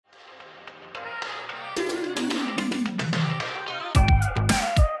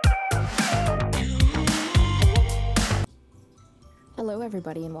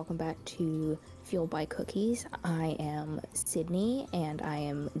everybody, and welcome back to Fueled by Cookies. I am Sydney, and I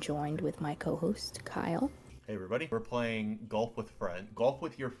am joined with my co-host Kyle. Hey everybody, we're playing golf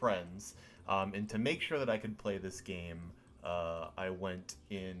with your friends, and to make sure that I could play this game, I went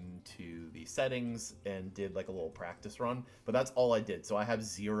into the settings and did like a little practice run, but that's all I did. So I have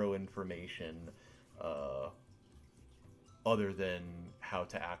zero information, uh, other than how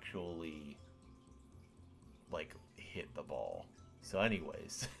to actually like hit the ball. So,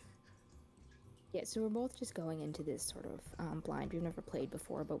 anyways, Yeah, so we're both just going into this sort of blind. We've never played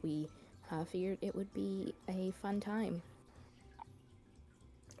before, but we figured it would be a fun time.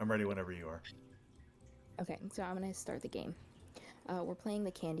 I'm ready whenever you are. Okay, so I'm gonna start the game. We're playing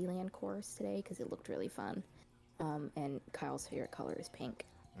the Candyland course today because it looked really fun. And Kyle's favorite color is pink.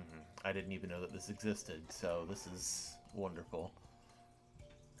 I didn't even know that this existed, so this is wonderful.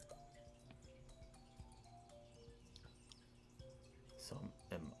 So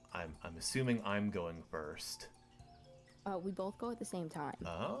I'm assuming I'm going first. We both go at the same time.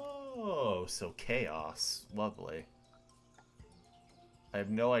 Oh, so chaos. Lovely. I have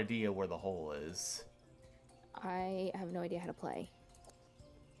no idea where the hole is. I have no idea how to play.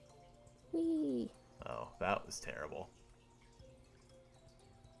 Whee! Oh, that was terrible.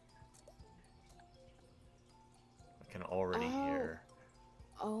 I can already hear.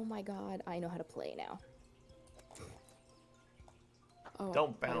 Oh my god, I know how to play now. Oh,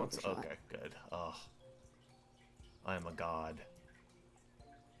 Don't I bounce. overshot. Okay, good. Ugh. I am a god.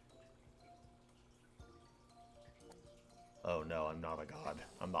 Oh no, I'm not a god.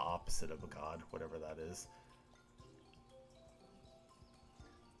 I'm the opposite of a god, whatever that is.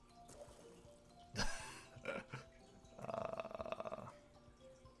 uh,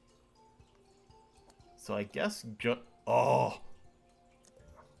 so I guess oh,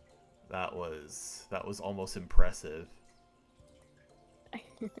 that was almost impressive.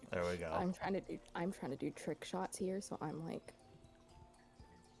 There we go. I'm trying to do trick shots here, so I'm like,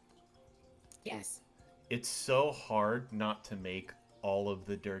 yes. It's so hard not to make all of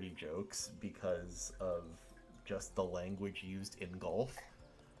the dirty jokes because of just the language used in golf.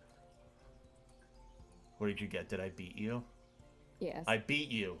 What did you get? Did I beat you? Yes. I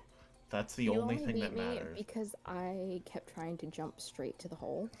beat you. That's the You only only thing beat that me matters. because I kept trying to jump straight to the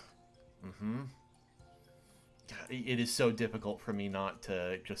hole. Mm-hmm. It is so difficult for me not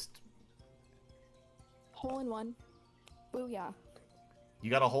to just... Hole in one. Booyah. You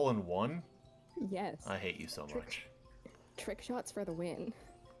got a hole in one? Yes. I hate you so much. Trick shots for the win.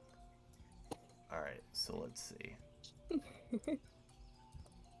 Alright, so let's see.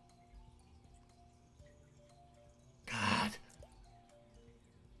 God!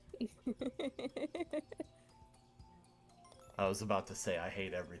 I was about to say I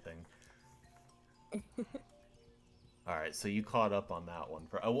hate everything. Alright, so you caught up on that one.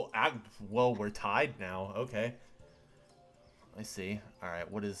 Well, we're tied now. Okay. I see. Alright,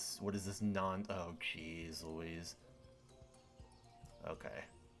 what is this Oh, jeez, Louise. Okay.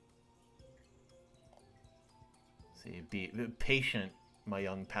 See, be patient, my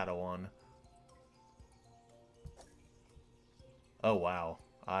young Padawan. Oh, wow.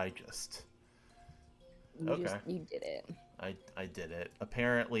 You did it. I did it.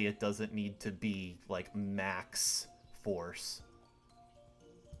 Apparently, it doesn't need to be, like, max force.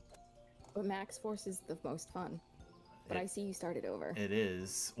 But max force is the most fun. But I see you started over. It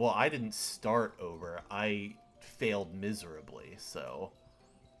is. Well, I didn't start over. I failed miserably, so...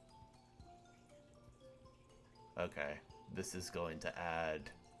 Okay. This is going to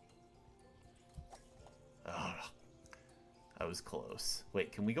add... Ugh. I was close.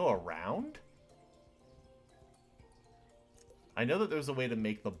 Wait, can we go around? I know that there's a way to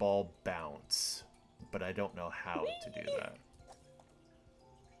make the ball bounce, but I don't know how to do that.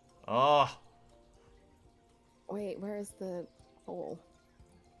 Oh! Wait, where is the hole?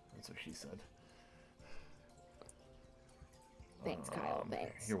 That's what she said. Thanks, Kyle.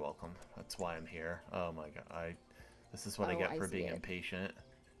 Thanks. You're welcome. That's why I'm here. Oh my god. This is what I get for being impatient.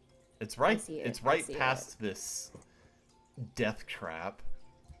 It's right. It's right past this death trap.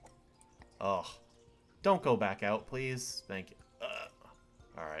 Oh. Don't go back out, please. Thank you.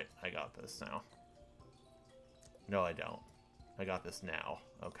 Alright, I got this now. No, I don't. I got this now.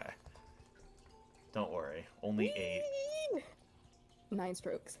 Okay. Don't worry. Only 8. 9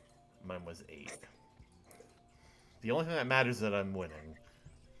 strokes. Mine was 8. The only thing that matters is that I'm winning.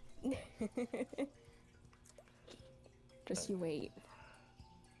 Just you wait.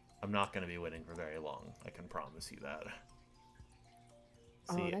 I'm not going to be winning for very long. I can promise you that.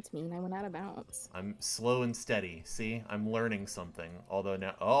 See, oh, that's mean. I went out of bounds. I'm slow and steady. See? I'm learning something. Although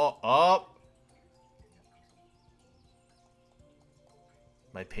now... Oh!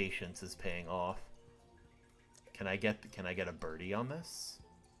 My patience is paying off. Can I get a birdie on this?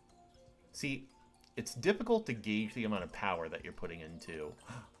 See, it's difficult to gauge the amount of power that you're putting into.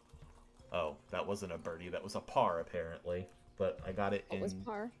 Oh, that wasn't a birdie. That was a par, apparently. But I got it in... What was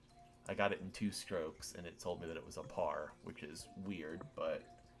par? I got it in 2 strokes, and it told me that it was a par, which is weird, but...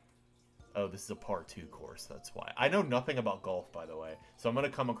 Oh, this is a par 2 course, that's why. I know nothing about golf, by the way, so I'm going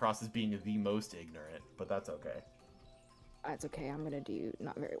to come across as being the most ignorant, but that's okay. That's okay, I'm going to do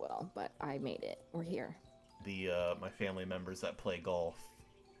not very well, but I made it. We're here. My family members that play golf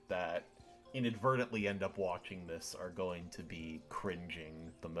that inadvertently end up watching this are going to be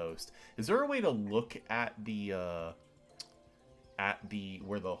cringing the most. Is there a way to look at the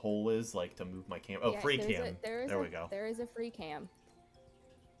where the hole is, like to move my cam? Oh, yeah, free cam. There we go. There is a free cam.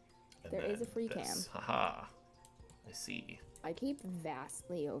 And there is a free cam. Haha. I see. I keep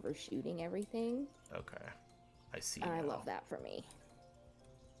vastly overshooting everything. Okay. I see. And I love that for me.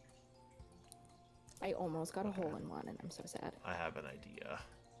 I almost got a hole in one, and I'm so sad. I have an idea.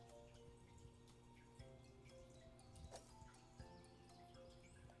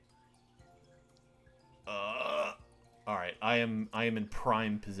 All right. I am in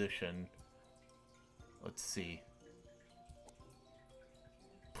prime position. Let's see.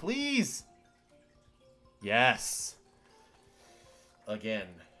 Please. Yes. Again,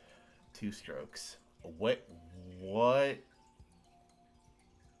 2 strokes. What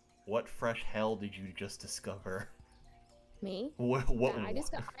fresh hell did you just discover? Me? What? I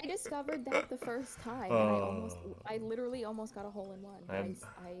discovered that the first time. I literally almost got a hole in one.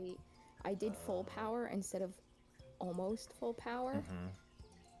 I did full power instead of almost full power,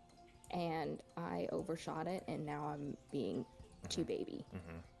 and I overshot it, and now I'm being too baby.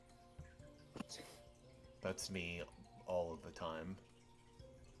 That's me all of the time.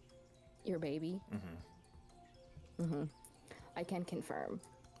 Your baby? I can confirm.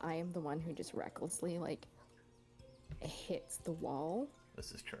 I am the one who just recklessly, like, hits the wall.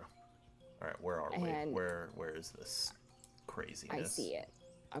 This is true. All right, where are we? Where is this craziness? I see it.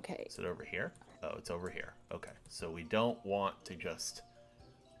 Okay. Is it over here? Oh, it's over here. Okay, so we don't want to just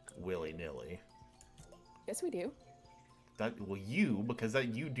willy-nilly. Yes, we do. Because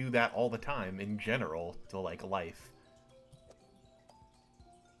you do that all the time in general to, like, life.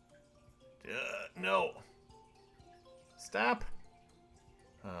 No. Stop.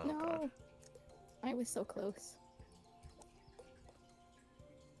 Oh, no. God. I was so close.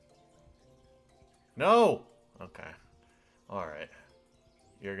 No! Okay. Alright.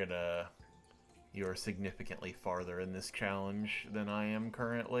 You are significantly farther in this challenge than I am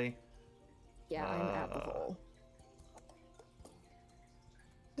currently. Yeah, I'm at the hole.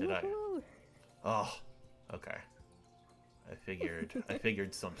 Did I? Oh, okay. I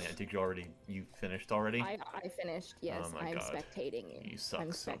figured something. Did you finished already? I finished, yes. Oh my I'm God. spectating you. You suck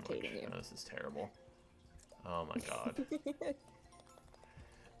I'm so spectating much. you. Oh, this is terrible. Oh my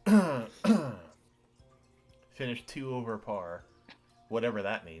God. Finished 2 over par. Whatever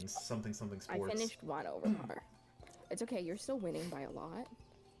that means. Something sports. I finished 1 over par. It's okay, you're still winning by a lot.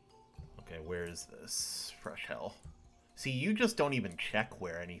 Okay, where is this? Fresh hell. See, you just don't even check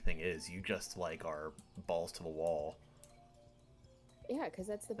where anything is. You just, like, are balls to the wall. Yeah, because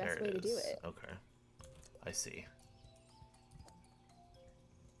that's the best way to do it. Okay. I see.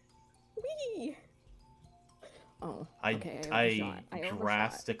 Whee! Oh, okay. I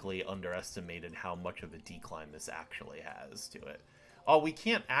drastically underestimated how much of a decline this actually has to it. Oh, we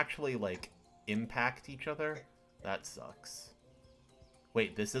can't actually, like, impact each other? That sucks.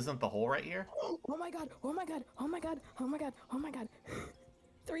 Wait, this isn't the hole right here? Oh my God, oh my God, oh my God, oh my God, oh my God.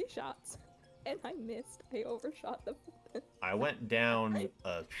 3 shots. And I missed. I overshot them. I went down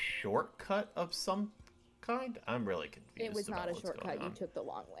a shortcut of some kind? I'm really confused. It was not a shortcut. You took the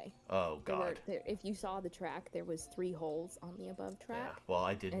long way. Oh, God. If you saw the track, there was 3 holes on the above track. Yeah, well,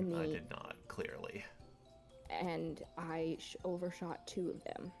 I did not, clearly. And I overshot 2 of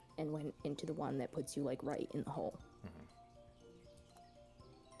them and went into the one that puts you, like, right in the hole.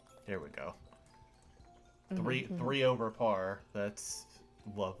 There we go. 3 over par. That's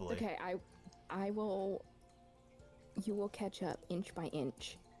lovely. Okay, you will catch up inch by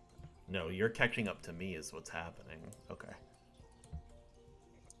inch. No, you're catching up to me is what's happening. Okay.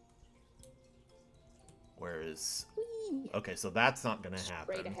 Where is... Whee! Okay, so that's not gonna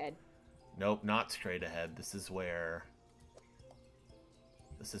happen. Straight ahead. Nope, not straight ahead. This is where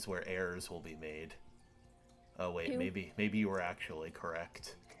errors will be made. Oh wait, 2. maybe you were actually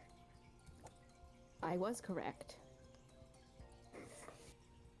correct. I was correct.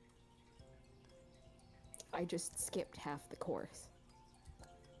 I just skipped half the course.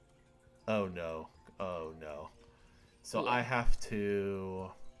 Oh no. Oh no. So Yeah. I have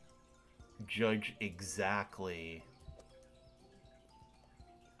to judge exactly.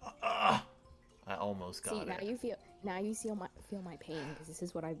 I almost got See, it. now you feel my pain because this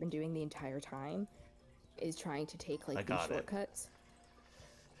is what I've been doing the entire time, is trying to take I like these got it. shortcuts.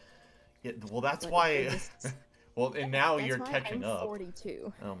 Well, that's But why. they're just Well, and now that's you're why catching I'm up.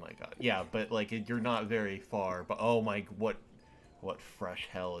 42. Oh my god. Yeah, but like you're not very far. But oh my, what fresh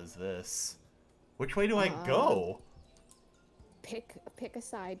hell is this? Which way do I Uh, go? pick a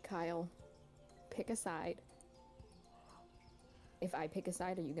side, Kyle. Pick a side. If I pick a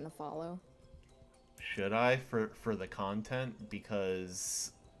side, are you gonna follow? Should I for the content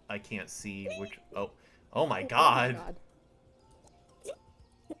because I can't see which. Oh my Oh my god. god.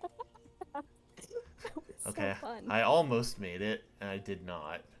 That was so Okay, fun. I almost made it, and I did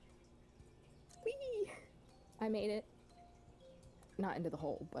not. Whee! I made it. Not into the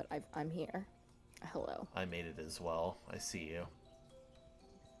hole, but I'm here. Hello. I made it as well. I see you.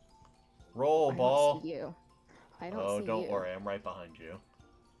 Roll, I don't see ball. you. I don't Oh, see don't you. worry, I'm right behind you.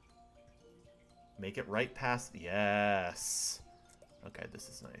 Make it right past. Yes. Okay, this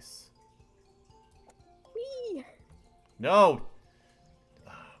is nice. Whee! No!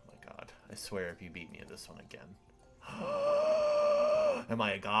 Oh my god. I swear if you beat me at this one again. Am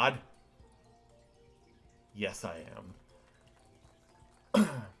I a god? Yes, I am.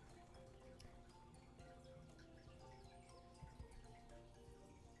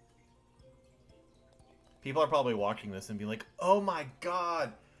 People are probably watching this and being like, oh my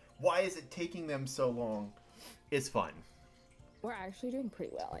god, why is it taking them so long? It's fun. We're actually doing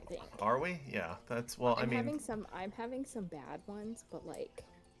pretty well, I think. Are we? Yeah, that's, well, I mean... I'm having some bad ones, but like,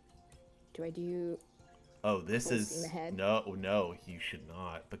 do I do... Oh, this full is... steam ahead? No, you should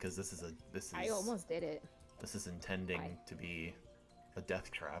not, because this is... I almost did it. This is intending to be a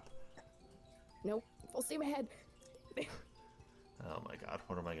death trap. Nope. Full steam ahead. Oh my god,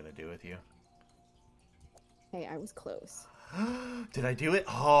 what am I gonna do with you? Hey, I was close. Did I do it?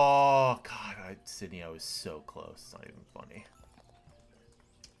 Oh, God, Sydney, I was so close. It's not even funny.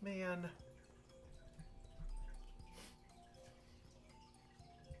 Man.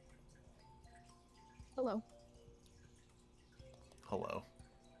 Hello. Hello.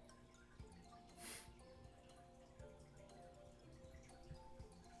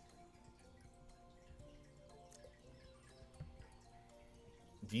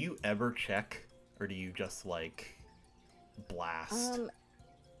 Do you ever check, or do you just, like, blast?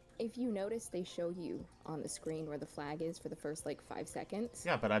 If you notice, they show you on the screen where the flag is for the first, like, 5 seconds.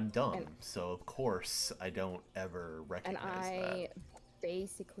 Yeah, but I'm dumb, so of course I don't ever recognize that. And I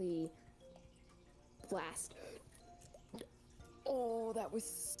basically blast. Oh, that was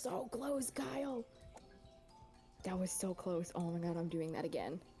so close, Kyle. That was so close. Oh my god, I'm doing that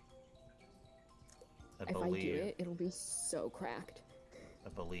again. If I do it, it'll be so cracked. I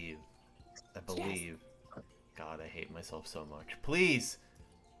believe. Yes. God, I hate myself so much. Please!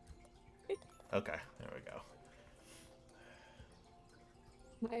 Okay, there we go.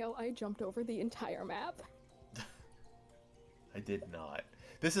 Kyle, I jumped over the entire map. I did not.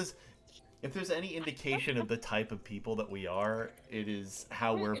 This is... If there's any indication of the type of people that we are, it is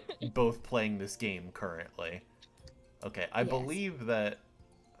how we're both playing this game currently. Okay, I believe that...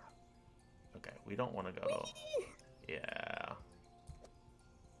 Okay, we don't want to go... Yeah.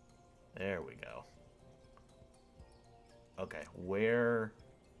 There we go. Okay, where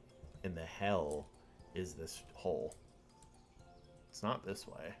in the hell is this hole? It's not this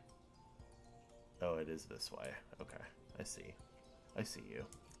way. Oh, it is this way. Okay, I see. I see you.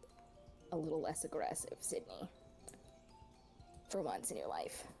 A little less aggressive, Sydney. For once in your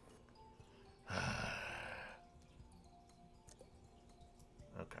life.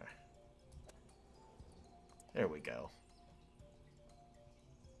 Okay. There we go.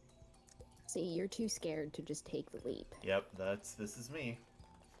 See, you're too scared to just take the leap. Yep, this is me.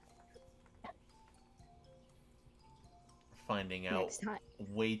 Finding out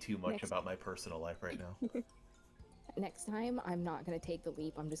way too much about my personal life right now. Next time, I'm not going to take the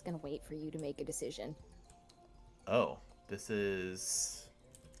leap. I'm just going to wait for you to make a decision. Oh, this is...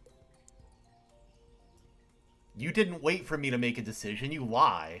 You didn't wait for me to make a decision, you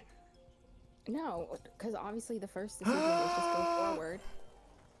lie. No, because obviously the first decision was just go forward.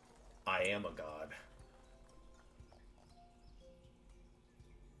 I am a god.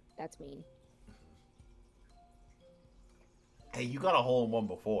 That's mean. Hey, you got a hole-in-one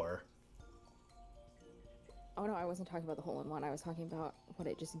before. Oh no, I wasn't talking about the hole-in-one. I was talking about what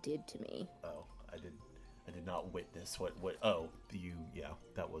it just did to me. Oh, I did not witness what, oh, yeah,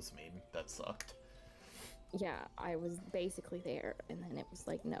 that was mean. That sucked. Yeah, I was basically there, and then it was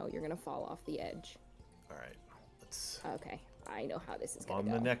like, no, you're gonna fall off the edge. Alright, Okay, I know how this is gonna On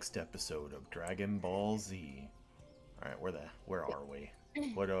go. the next episode of Dragon Ball Z. Alright, where are we?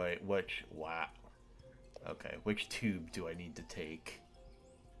 Wow. Okay, which tube do I need to take?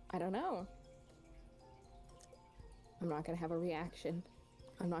 I don't know. I'm not gonna have a reaction.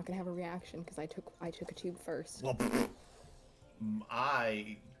 I'm not gonna have a reaction because I took a tube first. Well,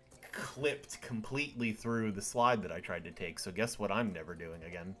 I clipped completely through the slide that I tried to take, so guess what I'm never doing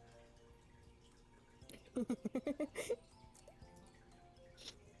again?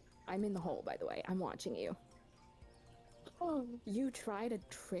 I'm in the hole, by the way. I'm watching you. Oh, you tried a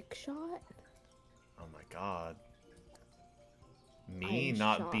trick shot? Oh my god. Me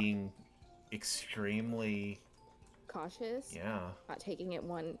not shocked. Being extremely cautious. Yeah. Not taking it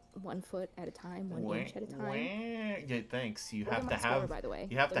one foot at a time, one inch at a time. Yeah, thanks. You Look have at to my have score, by the way.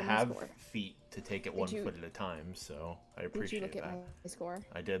 You have Look to have feet to take it 1 foot at a time, so I appreciate that. Did you look at my score?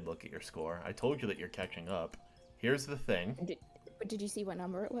 I did look at your score. I told you that you're catching up. Here's the thing. But did you see what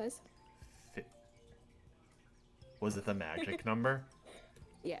number it was? Was it the magic number?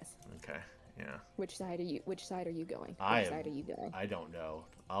 Yes. Okay. Yeah. Which side are you going? Which side are you going? I don't know.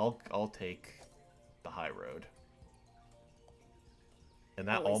 I'll take the high road. And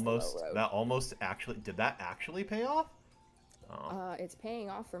that almost actually did that actually pay off? Oh. It's paying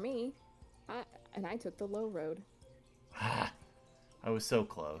off for me. I took the low road. I was so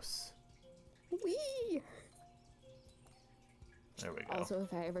close. Wee. There we go. Also,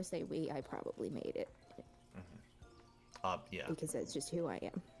 if I ever say we, I probably made it. Yeah. Because that's just who I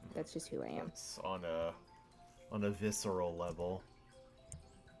am. That's just who I am. It's on a visceral level.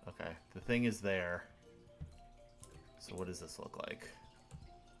 Okay, the thing is there. So what does this look like?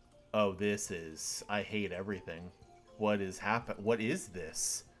 Oh, this is... I hate everything. What is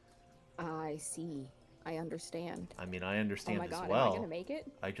this? I see. I understand. I mean, I understand as well. Oh my god, am I gonna make it?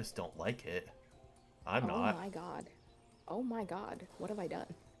 I just don't like it. I'm not. Oh my god. Oh my god. What have I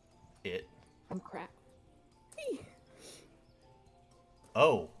done? I'm crap.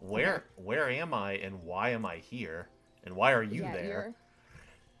 Oh, where am I and why am I here? And why are you there?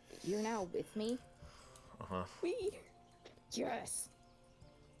 You're now with me. Uh-huh. Wee. Yes.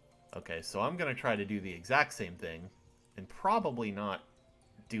 Okay, so I'm gonna try to do the exact same thing and probably not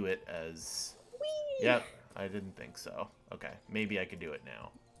do it as... Wee. Yep, I didn't think so. Okay, maybe I could do it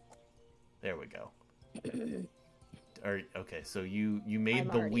now. There we go. Okay, so you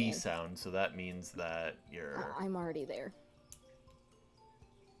made the Wii sound, so that means that you're... I'm already there.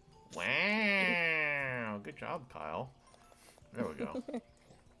 Wow! Good job, Kyle. There we go.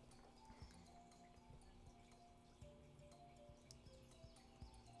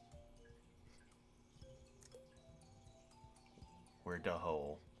 We're the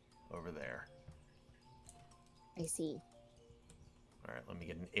hole over there. I see. Alright, let me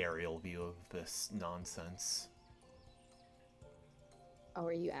get an aerial view of this nonsense. Oh,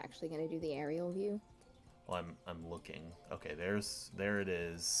 are you actually going to do the aerial view? Well, I'm looking. Okay, there it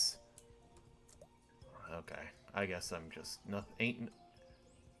is. Okay, I guess I'm just ain't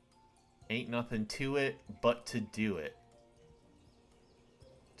nothing to it but to do it.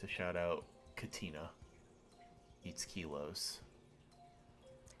 To shout out Katina eats kilos.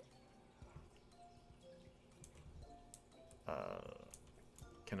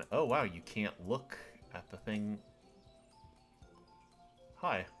 Oh wow, you can't look at the thing.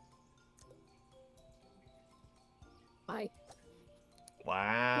 Hi. Hi.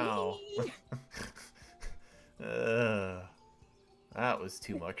 Wow. That was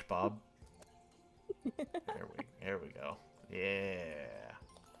too much, Bob. There we go. Yeah.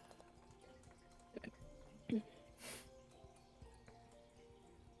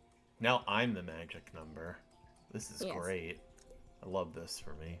 Now I'm the magic number. This is great. I love this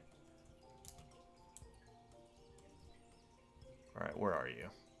for me. Alright, where are you?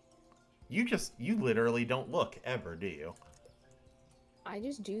 You literally don't look ever, do you? I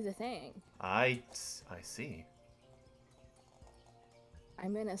just do the thing. I see.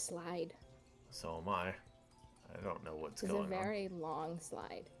 I'm in a slide. So am I. I don't know what's going on. It's a very long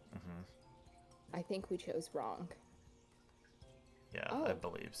slide. Mm-hmm. I think we chose wrong. Yeah, I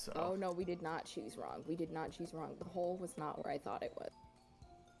believe so. Oh, no, we did not choose wrong. We did not choose wrong. The hole was not where I thought it was.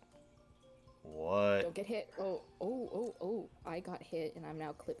 What? Don't get hit. Oh. I got hit, and I'm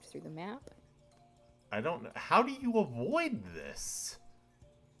now clipped through the map. I don't know. How do you avoid this?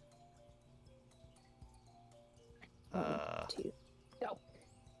 Two. No.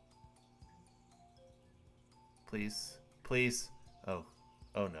 Please. Oh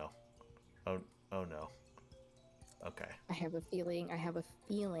no. Oh no. Okay. I have a feeling.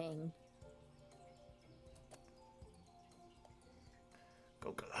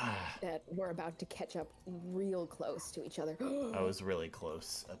 Go, go. Ah. That we're about to catch up real close to each other. I was really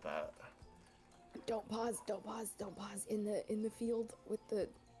close at that. Don't pause, don't pause, don't pause. In the field with the...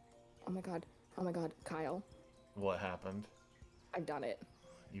 Oh my god, Kyle. What happened? I've done it.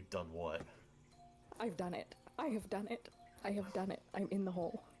 You've done what? I've done it. I have done it. I have done it. I'm in the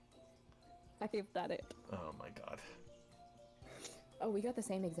hole. I have done it. Oh my god. Oh, we got the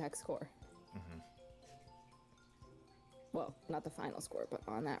same exact score. Mm-hmm. Well, not the final score, but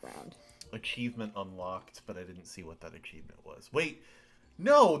on that round. Achievement unlocked, but I didn't see what that achievement was. Wait,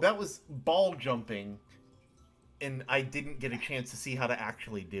 no, that was ball jumping, and I didn't get a chance to see how to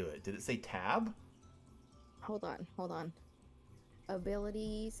actually do it. Did it say tab? Hold on.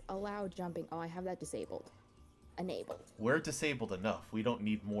 Abilities, allow jumping. Oh, I have that disabled. Enabled. We're disabled enough. We don't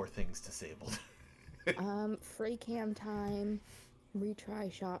need more things disabled. Free cam time,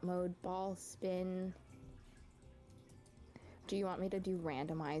 retry shot mode, ball spin. Do you want me to do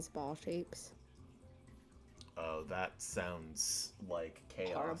randomized ball shapes? Oh, that sounds like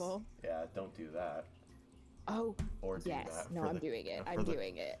chaos. Horrible. Yeah, don't do that. Oh, or do yes. That No, I'm doing it. I'm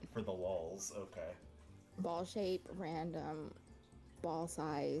doing it. For the lulz, okay. Ball shape, random, ball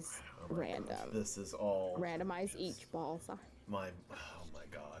size, random. God. This is all... Randomize each ball size. Oh my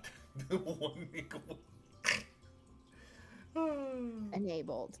god. One equal...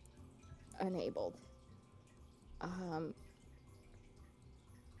 Enabled.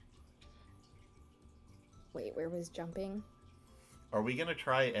 Wait, where was jumping? Are we going to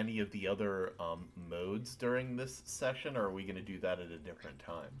try any of the other modes during this session, or are we going to do that at a different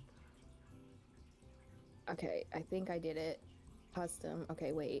time? Okay, I think I did it. Custom.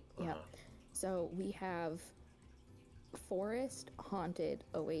 Okay, wait. Yep. So we have forest, haunted,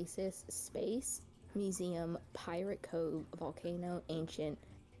 oasis, space, museum, pirate cove, volcano, ancient,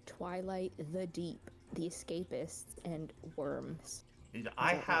 twilight, the deep, the escapists, and worms.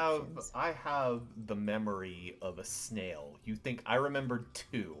 I have the memory of a snail. You think I remembered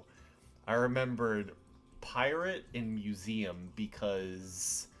two? I remembered pirate and museum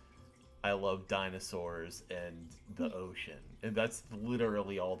because I love dinosaurs and the ocean, and that's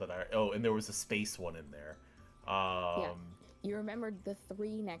literally all that I. Oh, and there was a space one in there. Yeah, you remembered the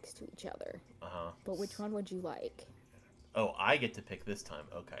three next to each other. But which one would you like? Oh, I get to pick this time.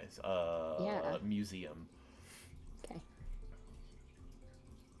 Okay. Yeah. Museum. Okay.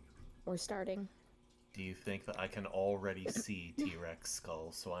 We're starting. Do you think that I can already see T-Rex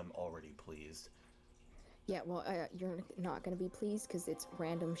skull, so I'm already pleased? Yeah, well, you're not going to be pleased because it's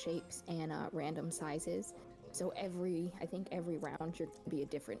random shapes and random sizes. So I think every round you're going to be a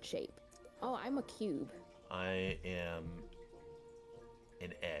different shape. Oh, I'm a cube. I am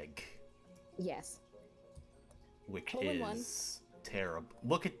an egg. Yes. Which is terrible.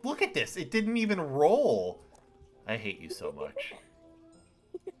 Look at this. It didn't even roll. I hate you so much.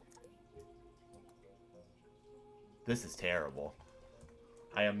 This is terrible.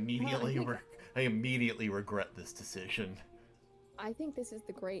 I immediately regret this decision. I think this is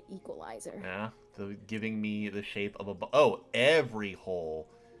the great equalizer. Yeah, so giving me the shape of a... Oh, every hole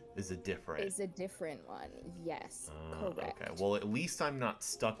is a different... Is a different one. Yes, correct. Okay, well, at least I'm not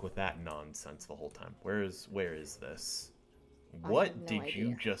stuck with that nonsense the whole time. Where is this? What did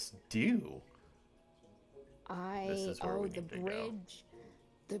you just do? This is where we need to go.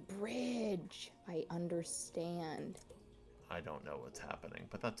 The bridge. I understand. I don't know what's happening,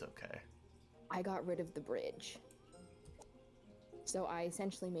 but that's okay. I got rid of the bridge. So I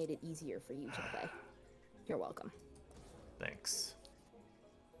essentially made it easier for you to play. You're welcome. Thanks.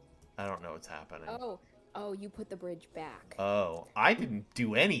 I don't know what's happening. Oh, you put the bridge back. Oh, I didn't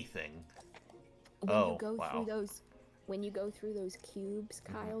do anything. When you go through those cubes,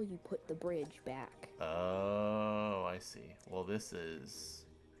 Kyle, you put the bridge back. Oh, I see. Well, this is...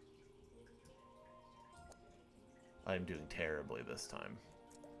 I'm doing terribly this time.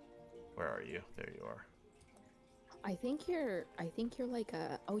 Where are you? There you are. I think you're like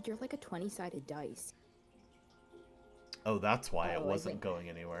you're like a 20-sided dice. Oh, that's why it wasn't going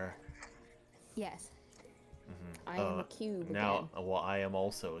anywhere. Yes. I am a cube now. Again. Well, I am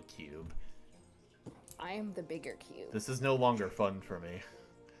also a cube. I am the bigger cube. This is no longer fun for me.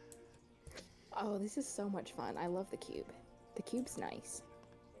 Oh, this is so much fun. I love the cube. The cube's nice.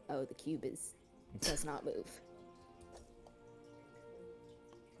 Oh, the cube does not move.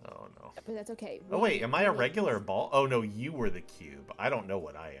 Oh, no. But that's okay. Oh, wait, am I a regular ball? Oh, no, you were the cube. I don't know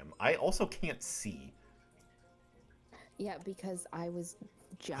what I am. I also can't see. Yeah, because I was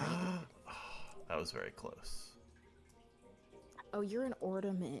giant. That was very close. Oh, you're an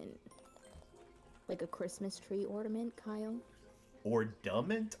ornament. Like a Christmas tree ornament, Kyle?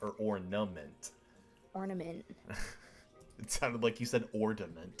 Ornament or ornament? Ornament. It sounded like you said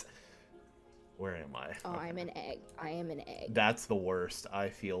ornament. Where am I? Oh, okay. I'm an egg. I am an egg. That's the worst. I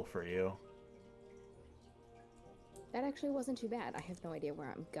feel for you. That actually wasn't too bad. I have no idea where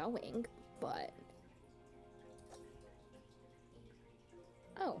I'm going, but...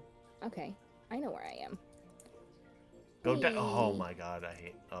 Oh, okay. I know where I am. Go down. Oh my god, I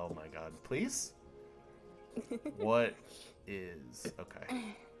hate... Oh my god. Please? What is...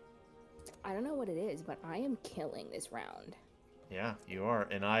 Okay. I don't know what it is, but I am killing this round. Yeah, you are.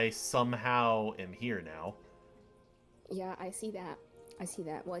 And I somehow am here now. Yeah, I see that. I see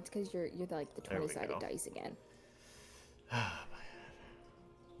that. Well, it's because you're like the 20-sided dice again.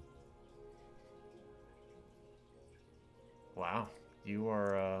 Wow. You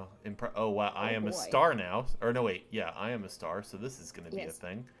are, oh, wow. I am a star now. Or, no, wait. Yeah, I am a star, so this is going to be a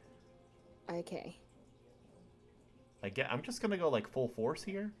thing. Okay. I'm just going to go, like, full force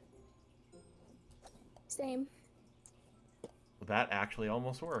here. Same. That actually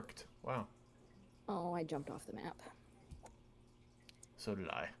almost worked. Wow. Oh, I jumped off the map. So did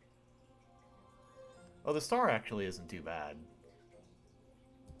I. Oh, the star actually isn't too bad.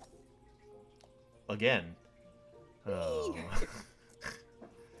 Again. Oh.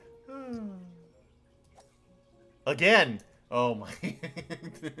 Again! Oh my...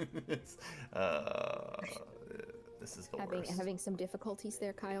 this is the worst. Having some difficulties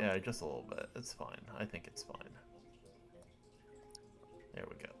there, Kyle? Yeah, just a little bit. It's fine. I think it's fine. There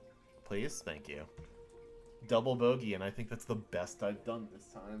we go. Please? Thank you. Double bogey, and I think that's the best I've done this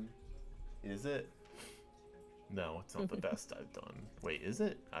time. Is it? No, it's not the best I've done. Wait, is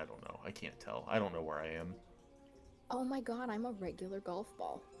it? I don't know. I can't tell. I don't know where I am. Oh my god, I'm a regular golf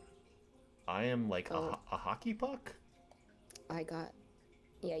ball. I am like a hockey puck?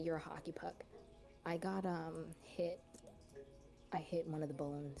 Yeah, you're a hockey puck. I got, hit. I hit one of the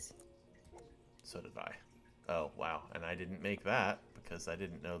bones. So did I. Oh, wow. And I didn't make that because I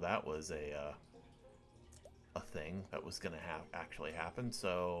didn't know that was a thing that was going to actually happen,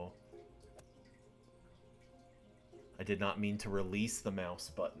 so... I did not mean to release the mouse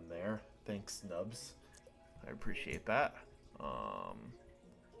button there. Thanks, Nubs. I appreciate that.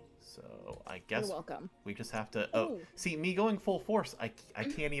 So I guess you're welcome. We just have to... Oh, see, me going full force, I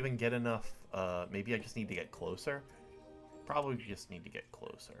can't even get enough... maybe I just need to get closer. Probably just need to get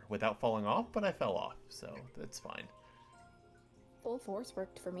closer without falling off, but I fell off, so that's fine. Full force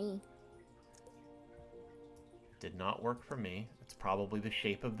worked for me. Did not work for me. It's probably the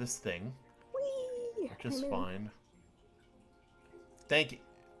shape of this thing, Whee! Which is fine. Thank you.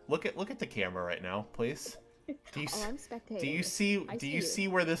 Look at the camera right now, please. Do you, I'm spectating. Do you see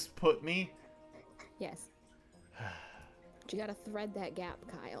where this put me? Yes. But you gotta thread that gap,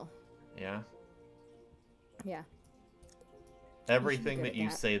 Kyle. Yeah? Yeah. Everything that you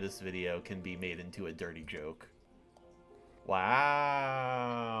say this video can be made into a dirty joke.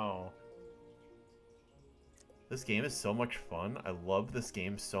 Wow. This game is so much fun. I love this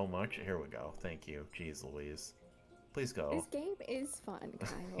game so much. Here we go. Thank you. Jeez Louise. Please go. This game is fun,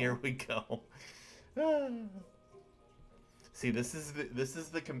 Kyle. Here we go. See, this is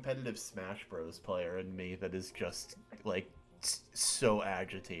the competitive Smash Bros. Player in me that is just like so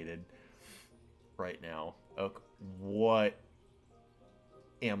agitated right now. Okay, what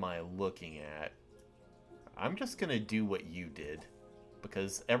am I looking at? I'm just gonna do what you did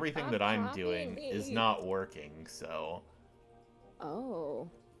because everything that I'm doing is not working. So. Oh.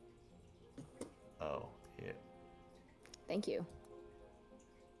 Oh yeah. Thank you.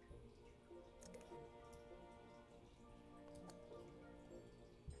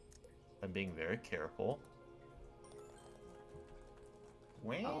 I'm being very careful.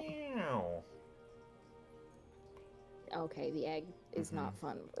 Wow. Oh. Okay, the egg is not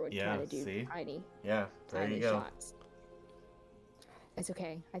fun. We're trying to do tiny shots. It's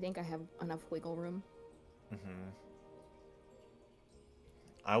okay. I think I have enough wiggle room.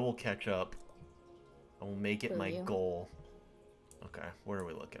 I will catch up. I will make it my goal. Okay, what are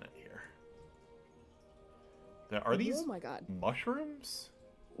we looking at here? Are these mushrooms?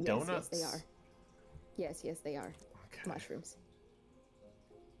 Yes, Donuts? Yes, they are. Yes, they are. Okay. Mushrooms.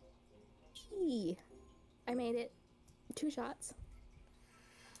 Gee, I made it. 2 shots.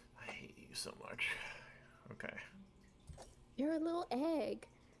 I hate you so much. Okay. You're a little egg.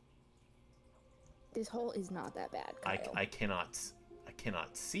 This hole is not that bad, Kyle. I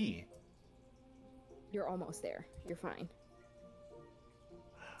cannot see. You're almost there. You're fine.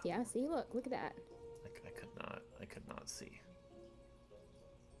 Yeah, see, look at that. I could not see.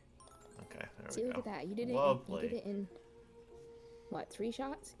 Okay, there we go. See, look at that. You did it. Lovely. You did it in what, 3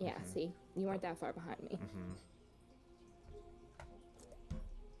 shots? Yeah. See, you weren't that far behind me.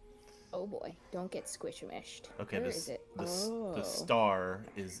 Oh boy, don't get squish-mished. Okay, Where is it? the star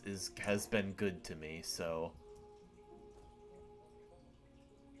has been good to me, so.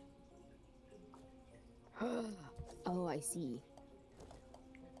 Oh, I see.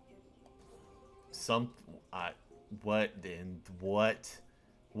 What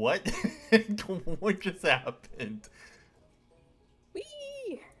what what just happened?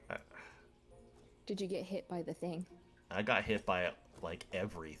 Whee! I, Did you get hit by the thing? I got hit by like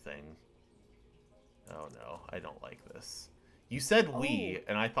everything. Oh no, I don't like this. You said we,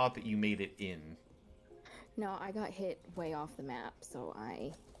 and I thought that you made it in. No, I got hit way off the map, so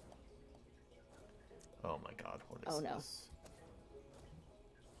I... Oh my god, what is this?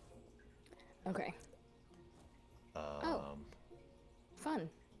 Okay. Fun.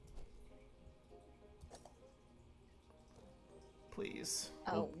 Please.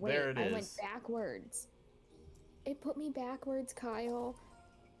 Oh, wait, there it is. I went backwards. It put me backwards, Kyle.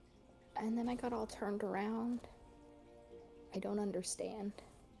 And then I got all turned around. I don't understand.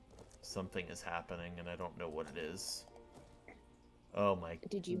 Something is happening, and I don't know what it is. Oh my...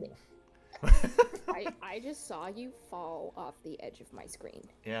 Did you... I just saw you fall off the edge of my screen.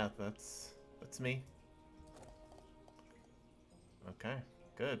 Yeah, that's me. Okay,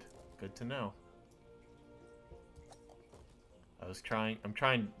 good. Good to know. I'm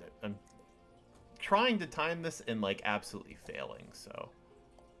trying to time this and like absolutely failing, so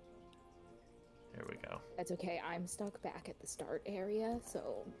here we go. That's okay. I'm stuck back at the start area,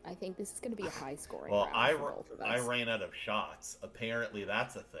 so I think this is going to be a high scoring well, round for both of us. I ran out of shots. Apparently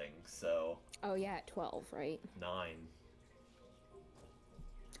that's a thing, so... Oh yeah, at 12, right? 9.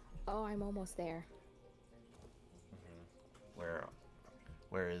 Oh, I'm almost there.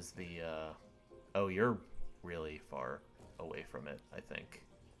 Where is the, Oh, you're really far away from it, I think.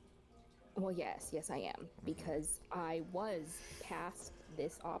 Well, yes, I am, because I was past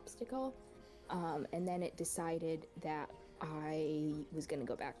this obstacle, and then it decided that I was going to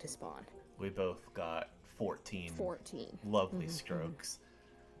go back to spawn. We both got 14. 14. Lovely strokes.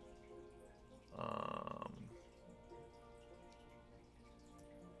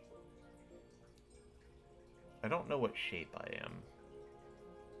 I don't know what shape I am.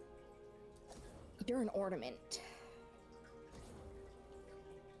 You're an ornament.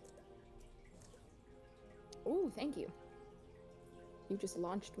 Ooh, thank you. You just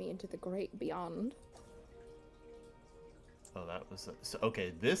launched me into the great beyond. Oh, that was... So,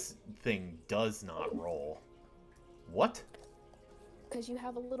 okay, this thing does not roll. What? Because you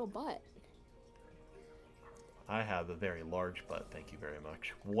have a little butt. I have a very large butt, thank you very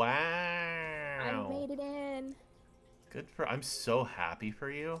much. Wow! I made it in! Good for... I'm so happy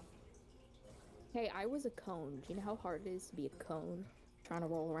for you. Hey, I was a cone. Do you know how hard it is to be a cone? Trying to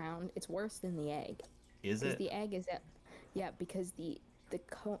roll around? It's worse than the egg. Is it? Because the egg is at... Yeah, because the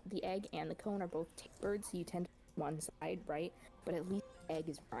egg and the cone are both tapered, so you tend to one side, right? But at least the egg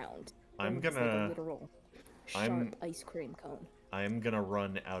is round. I'm It's gonna... like a literal sharp ice cream cone. I'm gonna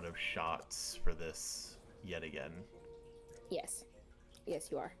run out of shots for this yet again. Yes. Yes,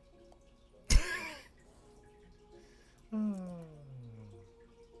 you are.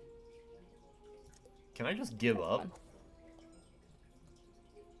 Can I just give up? Fun.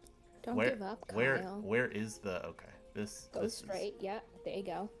 Don't give up, Kyle. Where is the... Okay. Go straight. Yeah, there you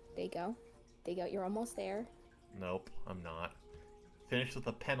go. There you go. There you go. You're almost there. Nope, I'm not. Finished with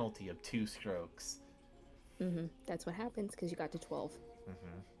a penalty of 2 strokes. That's what happens because you got to 12.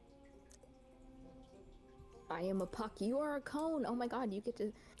 I am a puck. You are a cone. Oh my god, you get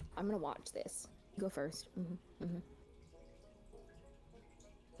to... I'm gonna watch this. You go first.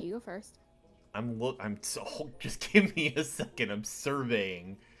 You go first. I'm so... Just give me a second. I'm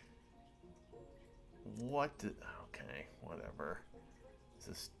surveying. What? Okay, whatever. Does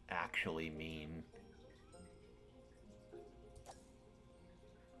this actually mean?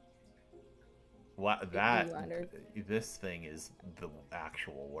 What? This thing is the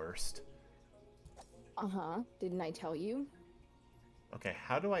actual worst. Didn't I tell you? Okay,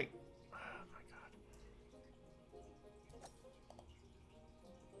 how do I... Oh my god.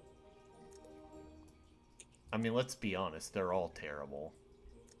 I mean, let's be honest. They're all terrible.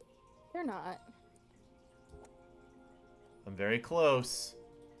 They're not. I'm very close.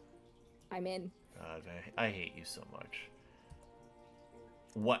 I'm in. God, I hate you so much.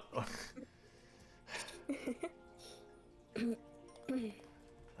 What? Oh my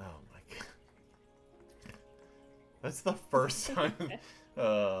god. That's the first time.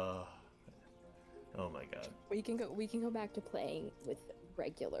 Oh my god. We can go back to playing with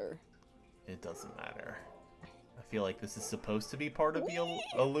regular. It doesn't matter. I feel like this is supposed to be part of the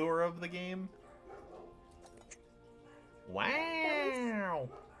allure of the game. Wow!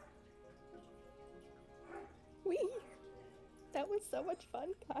 so much fun,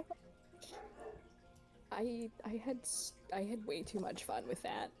 Kyle. I had way too much fun with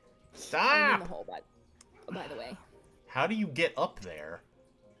that. Stop! I'm in the hole, by the way. How do you get up there?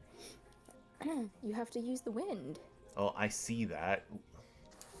 You have to use the wind. Oh, I see that.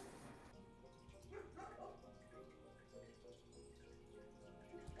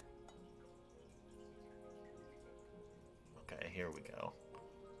 Okay, here we go.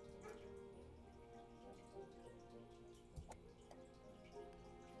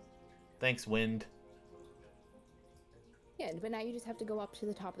 Thanks, wind. Yeah, but now you just have to go up to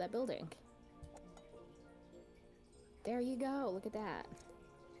the top of that building. There you go. Look at that.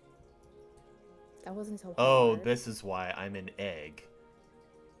 That wasn't so hard. Oh, this is why I'm an egg.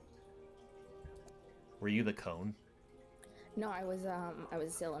 Were you the cone? No, I was a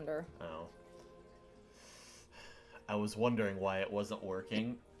cylinder. Oh. I was wondering why it wasn't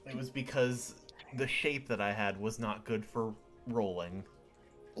working. It was because the shape that I had was not good for rolling.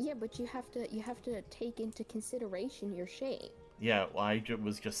 Yeah, but you have to take into consideration your shape. Yeah, well, I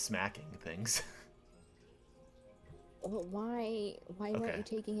was just smacking things. Well, why weren't you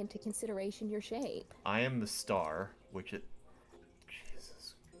taking into consideration your shape? I am the star, which it...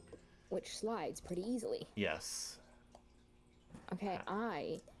 Jesus. Which slides pretty easily. Yes. Okay,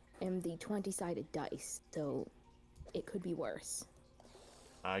 I am the 20-sided dice, so it could be worse.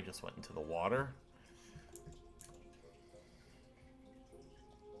 I just went into the water.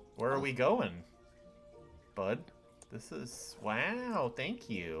 Where are we going, bud? This is... Wow,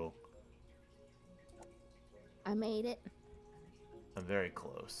 thank you. I made it. I'm very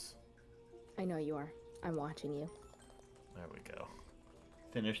close. I know you are. I'm watching you. There we go.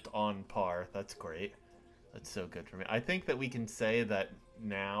 Finished on par. That's great. That's so good for me. I think that we can say that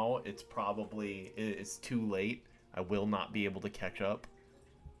now it's too late. I will not be able to catch up.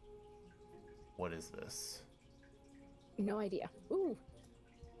 What is this? No idea. Ooh,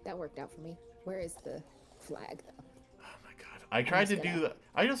 that worked out for me. Where is the flag, though? Oh my god. I tried to do...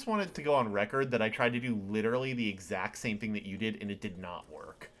 I just wanted to go on record that I tried to do literally the exact same thing that you did, and it did not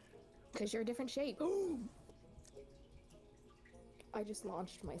work. Because you're a different shape. I just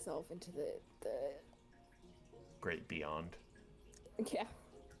launched myself into the... Great beyond. Yeah.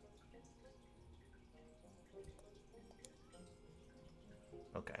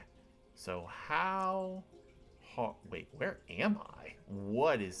 Okay. So how... Wait, where am I?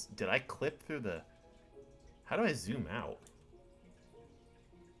 What is... Did I clip through the... How do I zoom out?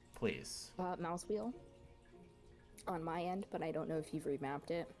 Please. Mouse wheel. On my end, but I don't know if you've remapped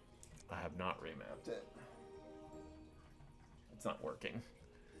it. I have not remapped it. It's not working.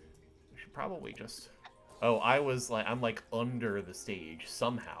 We should probably just... Oh, I'm like under the stage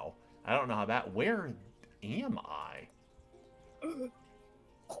somehow. I don't know how that... Where am I?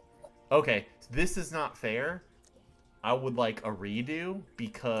 Okay, this is not fair. I would like a redo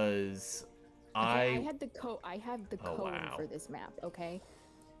because I have the code wow. for this map, okay?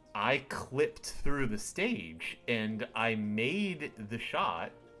 I clipped through the stage and I made the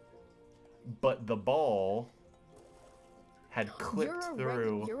shot, but the ball had clipped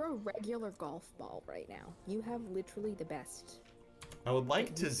through. You're a regular golf ball right now. You have literally the best. I would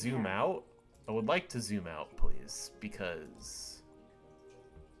like to zoom out. I would like to zoom out, please, because...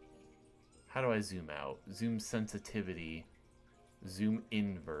 How do I zoom out? Zoom sensitivity. Zoom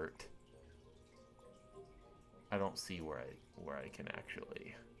invert. I don't see where I can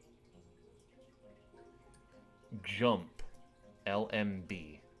actually... Jump.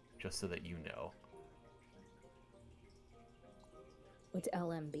 LMB. Just so that you know. What's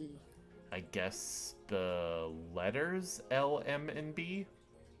LMB? I guess the letters L, M, and B?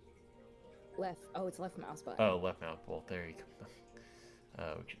 Left. Oh, it's left mouse button. Oh, left mouse. Well, there you go.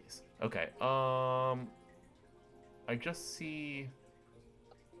 Oh, jeez. Okay. I just see...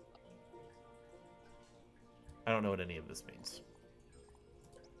 I don't know what any of this means.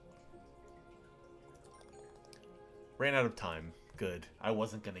 Ran out of time. Good. I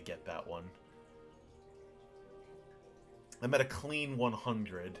wasn't going to get that one. I'm at a clean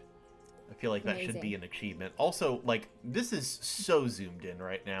 100. I feel like that should be an achievement. Also, like, this is so zoomed in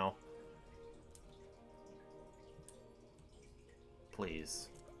right now. Please.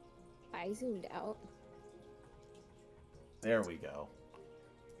 I zoomed out. There we go.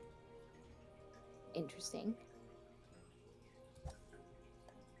 Interesting.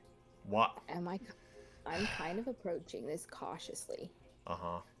 What? I'm kind of approaching this cautiously.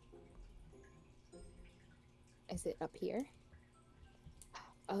 Uh-huh. Is it up here?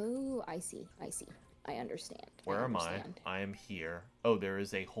 Oh, I see. I understand. Where am I? I am here. Oh, there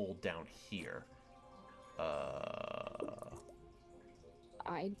is a hole down here.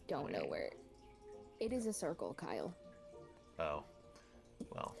 I don't know where. It is a circle, Kyle. Oh.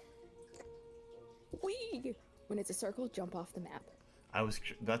 Well. Whee! When it's a circle, jump off the map.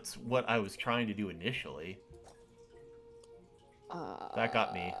 That's what I was trying to do initially. That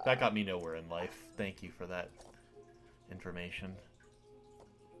got me nowhere in life. Thank you for that information.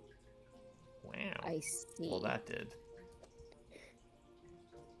 Wow. I see. Well, that did.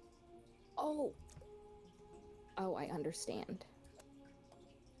 Oh. Oh, I understand.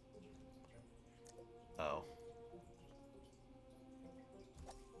 Oh.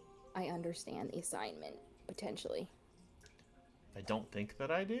 I understand the assignment, potentially. I don't think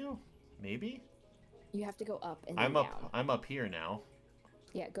that I do. Maybe? You have to go up and then down. I'm up here now.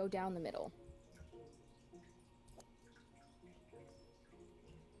 Yeah, go down the middle.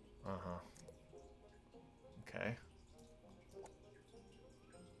 Uh-huh. Okay.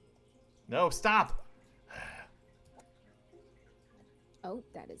 No, stop! Oh,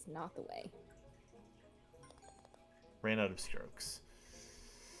 that is not the way. Ran out of strokes.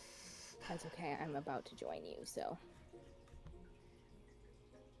 That's okay, I'm about to join you, so...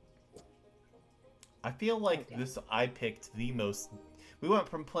 I feel like I picked the most... We went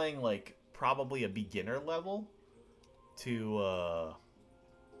from playing, like, probably a beginner level to,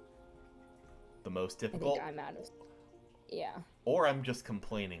 the most difficult. I think I'm out of... Yeah. Or I'm just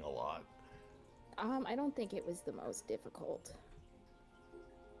complaining a lot. I don't think it was the most difficult.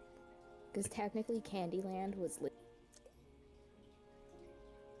 Because technically Candyland was...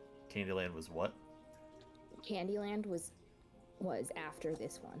 Candyland was what? Candyland was after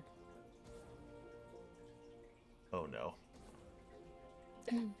this one. Oh no.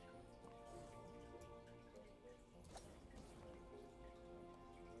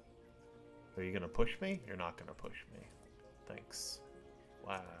 Are you gonna push me? You're not gonna push me. Thanks.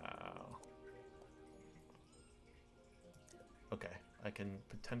 Wow. Okay, I can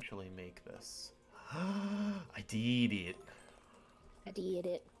potentially make this. I did it. I did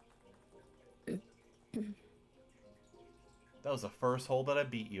it. That was the first hole that I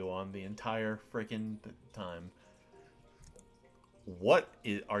beat you on the entire freaking time.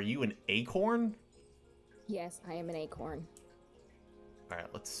 Are you an acorn? Yes, I am an acorn. Alright,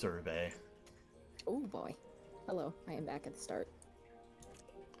 let's survey. Oh boy. Hello, I am back at the start.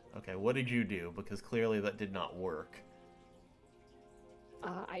 Okay, what did you do? Because clearly that did not work.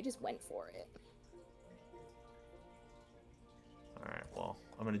 I just went for it. Alright, well,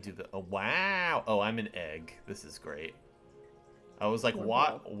 I'm gonna do the... Oh, wow! Oh, I'm an egg. This is great. I was like,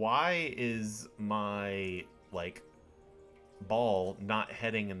 why is my, like, ball not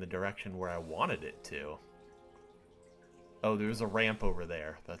heading in the direction where I wanted it to? Oh, there's a ramp over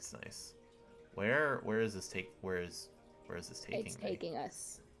there. That's nice. Where is this where is this taking me? It's taking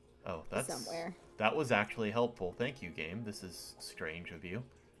us. Oh, that's somewhere. That was actually helpful. Thank you, game. This is strange of you.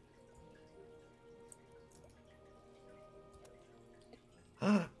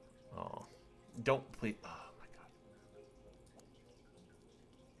 Oh, don't please. Oh my god.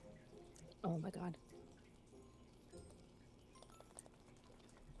 Oh my god.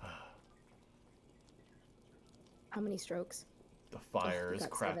 How many strokes? The fire is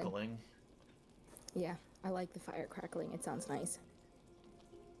crackling. 7. Yeah, I like the fire crackling. It sounds nice.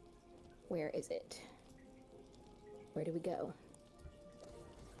 Where is it? Where do we go?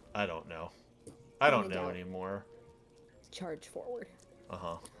 I don't know. I don't know anymore. Charge forward.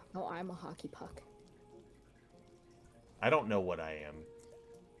 Uh-huh. Oh, I'm a hockey puck. I don't know what I am.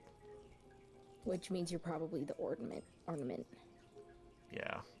 Which means you're probably the ornament.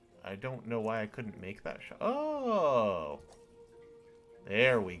 Yeah. I don't know why I couldn't make that shot. Oh!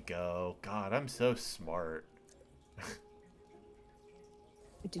 There we go. God, I'm so smart.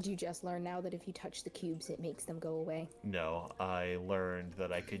 Did you just learn now that if you touch the cubes, it makes them go away? No, I learned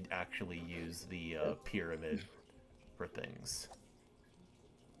that I could actually use the pyramid for things.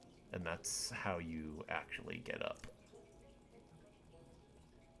 And that's how you actually get up.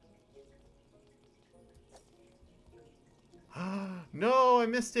 No, I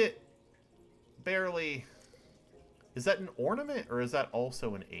missed it! Barely. Is that an ornament, or is that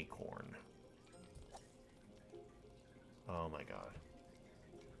also an acorn? Oh my god.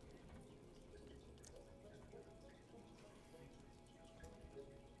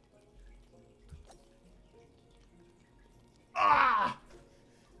 Ah!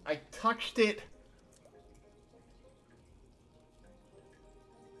 I touched it!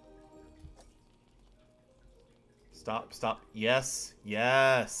 Stop, stop. Yes,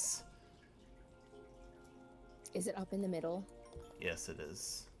 yes! Is it up in the middle? Yes, it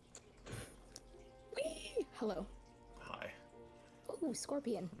is. Whee! Hello. Hi. Ooh,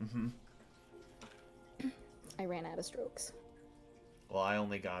 scorpion. Mm-hmm. I ran out of strokes. Well, I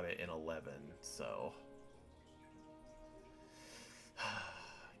only got it in 11, so...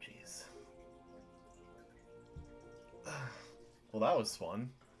 Well, that was fun.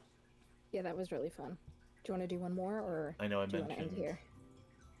 Yeah, that was really fun. Do you want to do one more, or I know I do you want to end mentioned. here?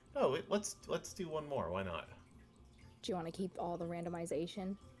 Oh, let's do one more. Why not? Do you want to keep all the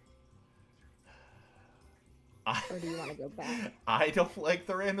randomization, I, or do you want to go back? I don't like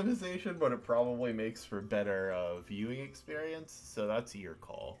the randomization, but it probably makes for better viewing experience. So that's your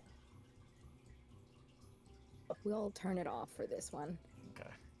call. We'll turn it off for this one. Okay.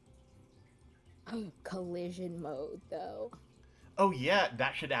 Oh, collision mode, though. Oh yeah,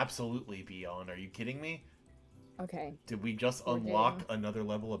 that should absolutely be on. Are you kidding me? Okay. Did we just We're unlock getting... another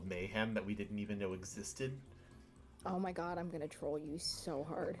level of mayhem that we didn't even know existed? Oh my god, I'm gonna troll you so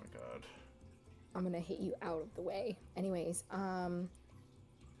hard. Oh my god. I'm gonna hit you out of the way. Anyways, I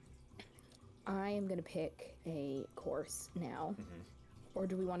am gonna pick a course now. Or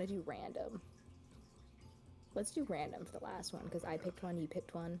do we want to do random? Let's do random for the last one, because I picked one, you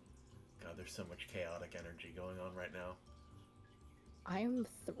picked one. God, there's so much chaotic energy going on right now. I am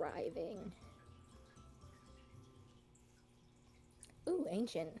thriving. Ooh,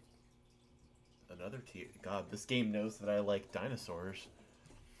 ancient. Another tier. God, this game knows that I like dinosaurs.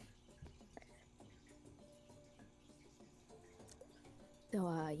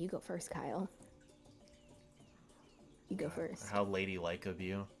 So, you go first, Kyle. You go first. How ladylike of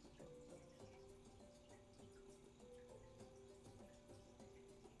you.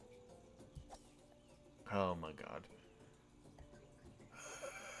 Oh my god.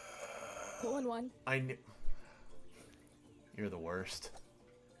 Pull in one. I knew. You're the worst.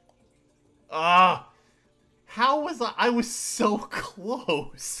 Ah! How was I? I was so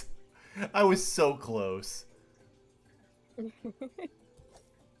close. I was so close. You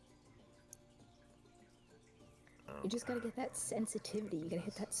just gotta get that sensitivity. You gotta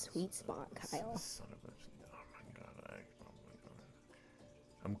hit that sweet spot, Kyle. Son of a... Oh my god,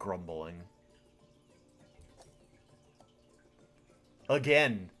 I'm grumbling.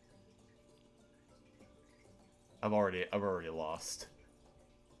 Again. I've already lost.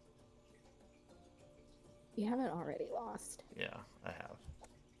 You haven't already lost. Yeah, I have.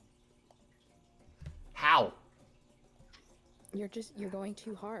 How? You're going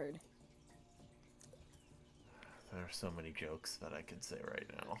too hard. There are so many jokes that I could say right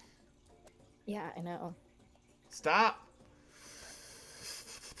now. Yeah, I know. Stop!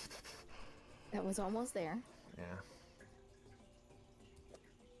 That was almost there. Yeah.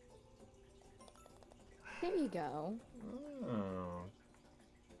 There you go. Oh.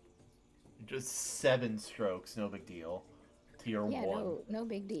 Just 7 strokes, no big deal. Tier 1. No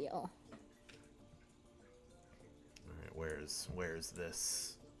big deal. Alright, where's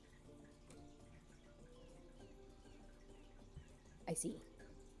this? I see.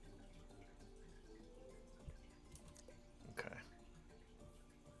 Okay.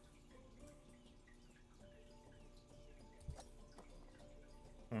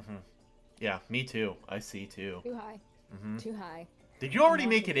 Yeah, me too. I see too. Too high. Too high. Did you already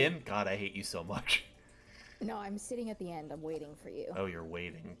make it in? God, I hate you so much. No, I'm sitting at the end. I'm waiting for you. Oh, you're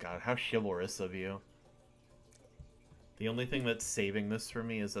waiting. God, how chivalrous of you. The only thing that's saving this for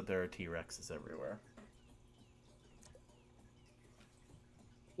me is that there are T-Rexes everywhere.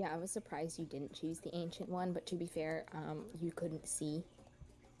 Yeah, I was surprised you didn't choose the ancient one, but to be fair, you couldn't see.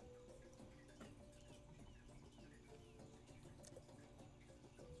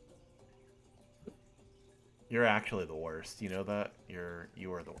 You're actually the worst. You know that?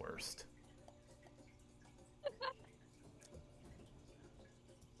 You are the worst.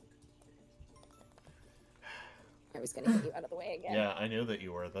 I was gonna get you out of the way again. Yeah, I knew that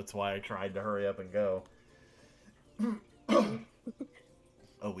you were. That's why I tried to hurry up and go.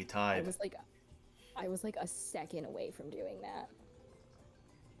 Oh, we tied. I was like a second away from doing that.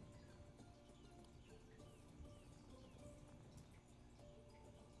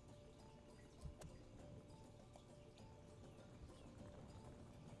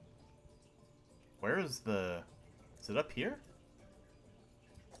 Where is the... Is it up here?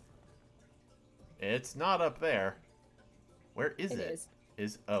 It's not up there. Where is it?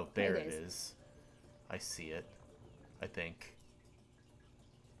 Oh, there it is. I see it. I think.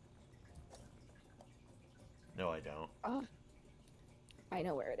 No, I don't. Oh, I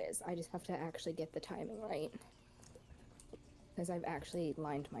know where it is. I just have to actually get the timing right. Because I've actually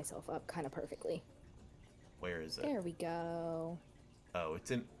lined myself up kind of perfectly. Where is it? There we go. Oh,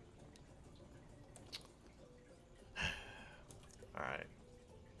 it's in... Alright.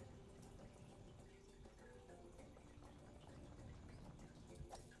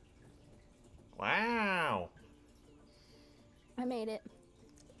 Wow! I made it.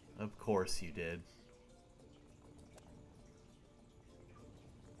 Of course you did.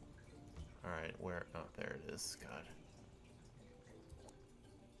 Alright, where... Oh, there it is. God.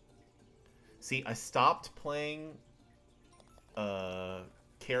 See, I stopped playing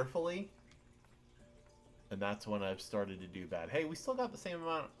carefully, and that's when I've started to do bad. Hey, we still got the same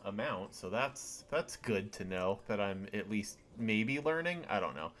amount, so that's good to know that I'm at least maybe learning. I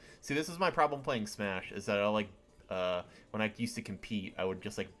don't know. See, this is my problem playing Smash, is that I like when I used to compete, I would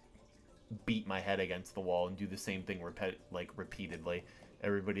just like beat my head against the wall and do the same thing repeatedly.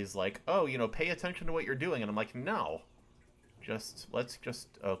 Everybody's like, "Oh, you know, pay attention to what you're doing," and I'm like, "No, let's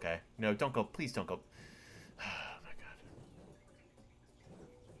just okay. No, don't go. Please don't go." Oh my god.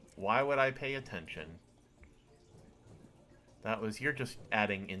 Why would I pay attention? You're just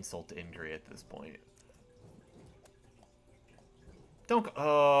adding insult to injury at this point. Don't go.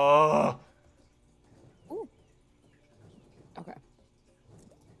 Oh. Ooh. Okay.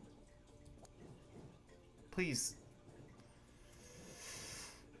 Please.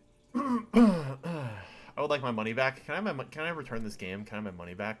 I would like my money back. Can I return this game? Can I have my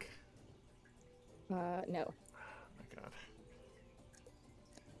money back? No. Oh my god.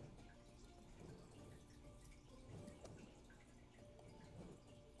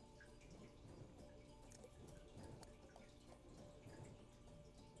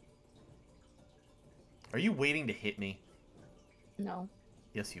 Are you waiting to hit me? No.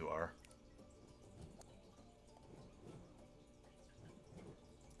 Yes, you are.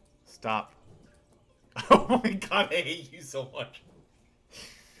 Stop. Oh my god, I hate you so much.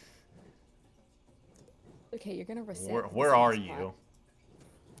 Okay, you're gonna reset. Where are you?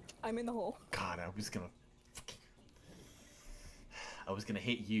 I'm in the hole. God, I was gonna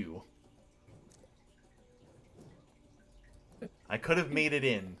hit you. I could have made it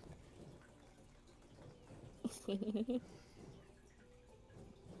in. I'm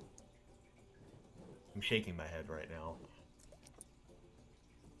shaking my head right now.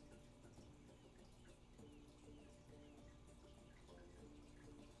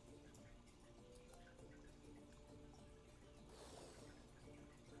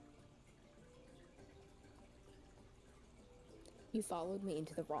 You followed me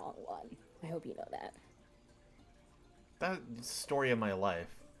into the wrong one. I hope you know that. That's the story of my life.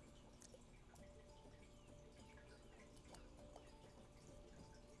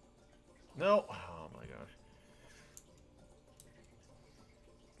 No. Oh my gosh.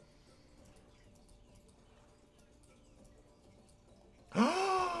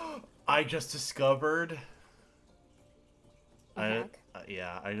 I just discovered.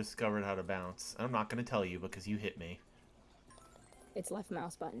 Yeah, I discovered how to bounce. I'm not going to tell you because you hit me. It's left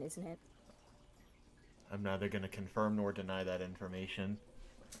mouse button, isn't it? I'm neither going to confirm nor deny that information.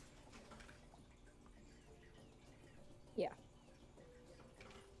 Yeah.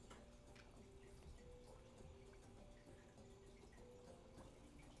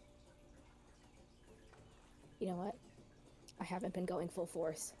 You know what? I haven't been going full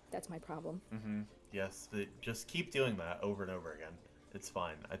force. That's my problem. Mm-hmm. Yes, just keep doing that over and over again. It's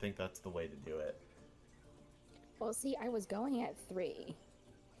fine. I think that's the way to do it. Well, see, I was going at 3,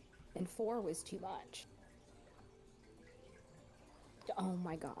 and 4 was too much. Oh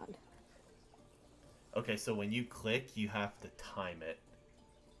my god. Okay, so when you click, you have to time it.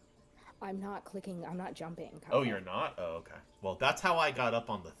 I'm not clicking, I'm not jumping. Kyle. Oh, you're not? Oh, okay. Well, that's how I got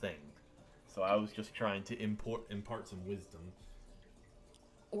up on the thing. So I was just trying to impart some wisdom.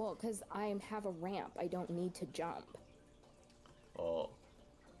 Well, because I have a ramp, I don't need to jump. Oh.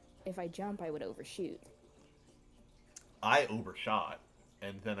 If I jump, I would overshoot. I overshot,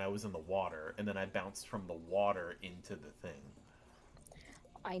 and then I was in the water, and then I bounced from the water into the thing.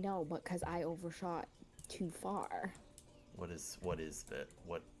 I know, but because I overshot too far. What is that?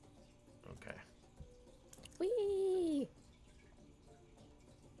 What? Okay. Whee!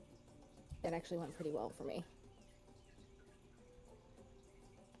 That actually went pretty well for me.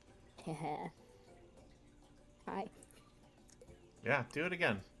 Hi. Yeah, do it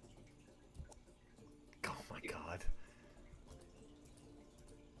again. Oh my god.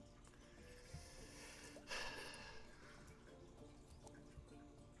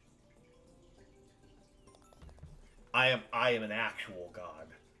 I am an actual god.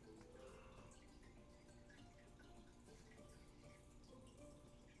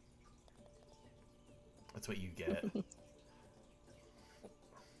 That's what you get.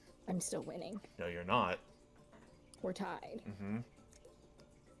 I'm still winning. No, you're not. We're tied. Mm-hmm.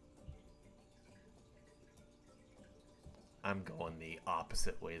 I'm going the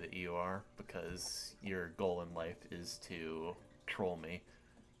opposite way that you are, because your goal in life is to troll me.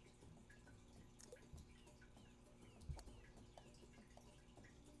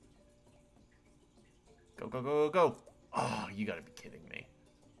 Go, go, go, go, go! Oh, you gotta be kidding me.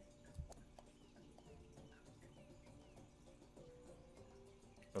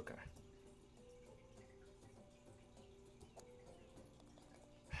 Okay.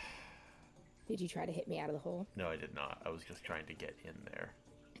 Did you try to hit me out of the hole? No, I did not. I was just trying to get in there.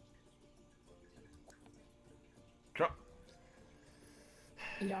 Drop.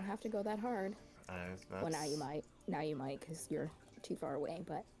 You don't have to go that hard. That's... Well, now you might. Now you might, because you're too far away,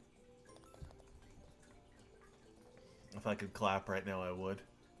 but... If I could clap right now, I would.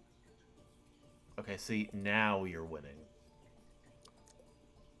 Okay, see, now you're winning.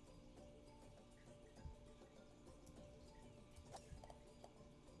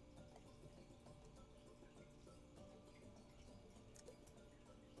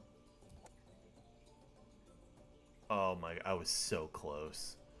 Oh my, I was so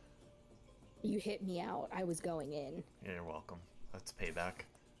close. You hit me out. I was going in. Yeah, you're welcome. That's payback.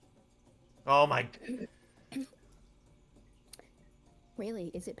 Oh my...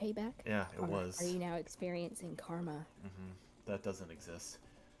 Really? Is it payback? Yeah, it was. Are you now experiencing karma? Mm-hmm. That doesn't exist.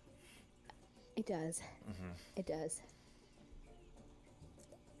 It does. Mm-hmm. It does.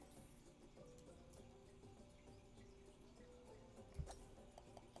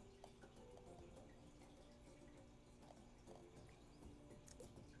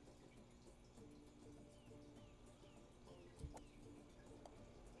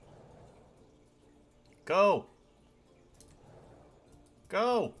 Go!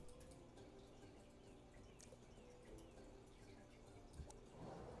 Go!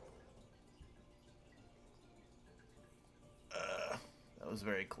 That was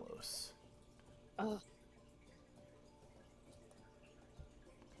very close. Oh.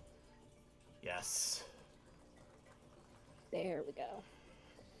 Yes. There we go.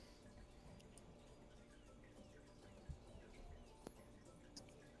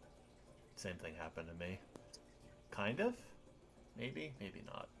 Same thing happened to me. Kind of? Maybe? Maybe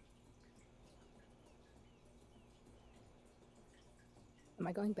not. Am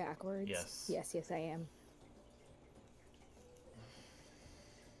I going backwards? Yes. Yes, yes, I am.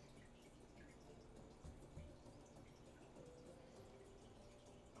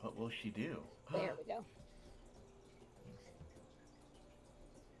 What will she do? There we go.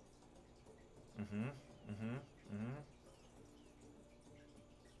 Mm-hmm. Mm-hmm. Mm-hmm.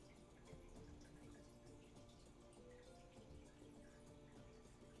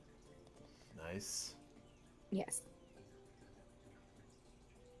 Nice. Yes.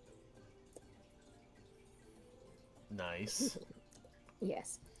 Nice.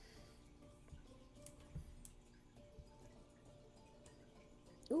 Yes.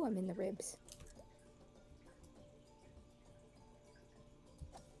 Ooh, I'm in the ribs.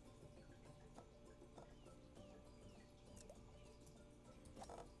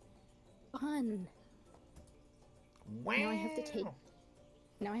 Fun. Wow. Now I have to take.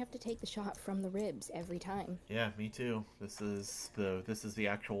 Now I have to take the shot from the ribs every time. Yeah, me too. This is the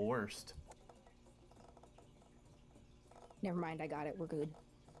actual worst. Never mind, I got it. We're good.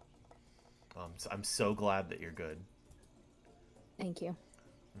 I'm so glad that you're good. Thank you.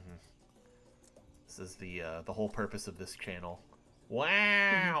 Mm-hmm. This is the whole purpose of this channel.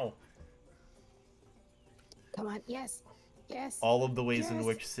 Wow! Come on, yes, yes. All of the ways yes. in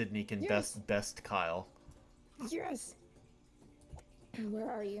which Sydney can best Kyle. Yes.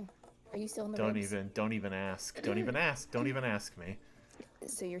 Where are you? Are you still in the don't ribs? Don't even ask. Don't even ask. Don't even ask me.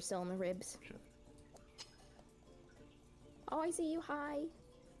 So you're still in the ribs? Sure. Oh, I see you. Hi.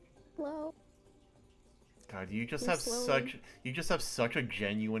 Hello. God, you just You're have such a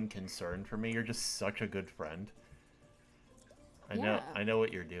genuine concern for me. You're just such a good friend. I know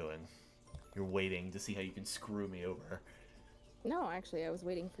what you're doing. You're waiting to see how you can screw me over. No, actually, I was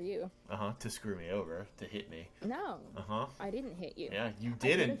waiting for you. To screw me over, to hit me. No. I didn't hit you. Yeah, you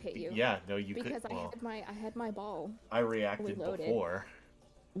didn't. I hit you. Yeah, no, you could. Because I had my ball. I reacted before.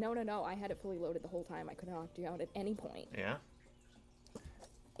 No, I had it fully loaded the whole time. I could have knocked you out at any point. Yeah.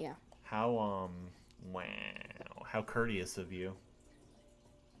 Yeah. How wow, how courteous of you.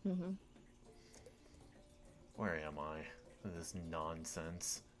 Mhm. Where am I? This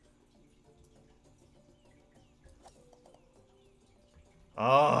nonsense.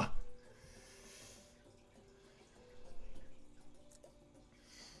 Ah!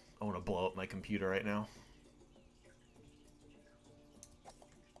 I want to blow up my computer right now.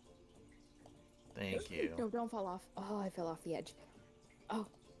 Thank you. No, don't fall off. Oh, I fell off the edge. Oh.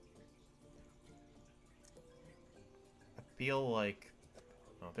 I feel like...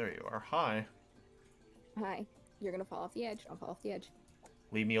 Oh, there you are. Hi. Hi. You're gonna fall off the edge. Don't fall off the edge.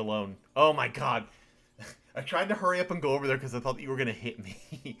 Leave me alone. Oh my god. I tried to hurry up and go over there because I thought that you were gonna hit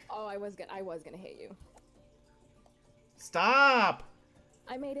me. Oh, I was gonna hit you. Stop!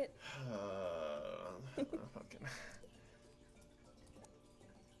 I made it. Fucking...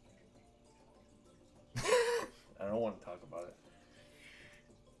 I don't want to talk about it.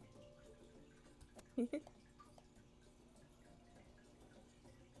 You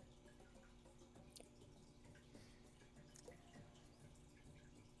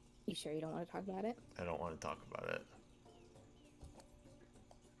sure you don't want to talk about it? I don't want to talk about it.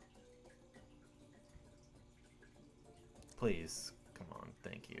 Please, come on,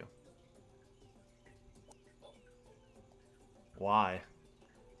 thank you. Why?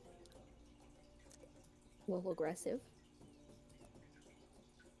 A little aggressive.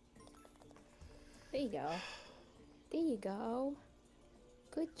 There you go. There you go.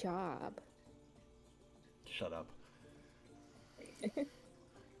 Good job. Shut up.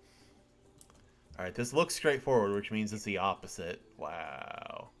 Alright, this looks straightforward, which means it's the opposite.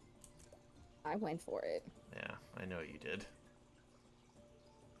 Wow. I went for it. Yeah, I know you did.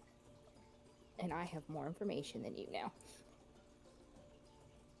 And I have more information than you now.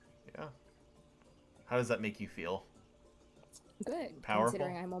 Yeah. How does that make you feel? Good. Powerful?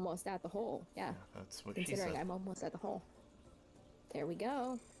 Considering I'm almost at the hole. Yeah. That's what she said. Considering I'm almost at the hole. There we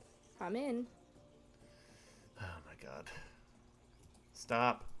go. I'm in. Oh my god.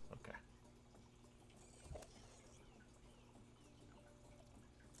 Stop. Okay.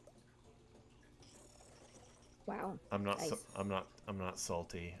 Wow. I'm not Nice. I'm not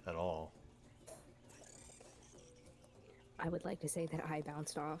salty at all. I would like to say that I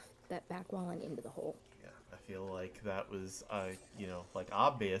bounced off that back wall and into the hole. Yeah, I feel like that was you know, like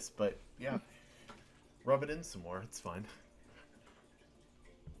obvious, but yeah. Rub it in some more. It's fine.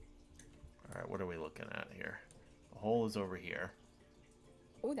 All right, what are we looking at here? The hole is over here.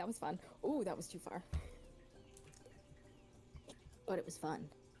 Oh, that was fun. Oh, that was too far. But it was fun.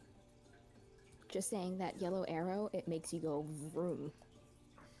 Just saying that yellow arrow, it makes you go vroom.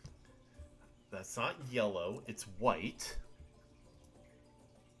 That's not yellow, it's white.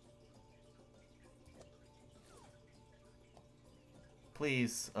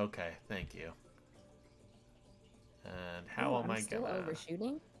 Please. Okay, thank you. And how am I still gonna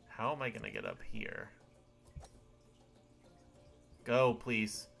overshooting? How am I gonna get up here? Go,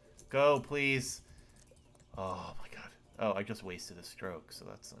 please. Go, please. Oh my god. Oh, I just wasted a stroke, so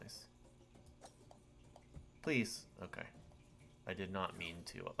that's nice. Please. Okay. I did not mean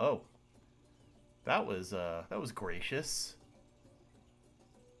to. Oh. That was gracious.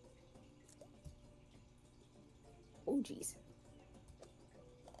 Oh, jeez.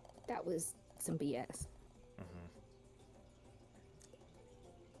 That was some BS.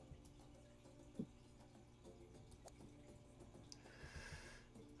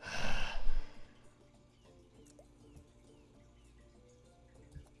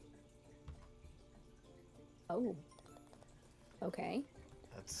 Oh. Okay.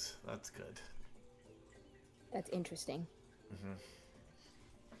 That's good. That's interesting.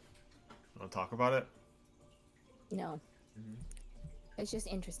 Want to talk about it? No. It's just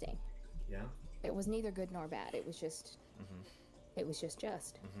interesting. Yeah. It was neither good nor bad. It was just. It was just.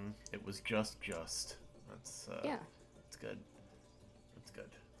 It was just. That's yeah. That's good. That's good.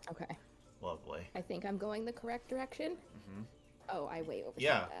 Okay. Lovely. I think I'm going the correct direction. Oh, I way overshot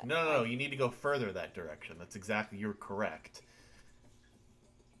Yeah. that. No. You need to go further that direction. That's exactly. You're correct.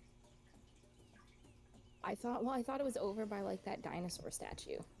 I thought it was over by like that dinosaur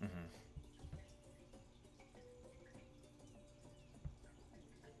statue.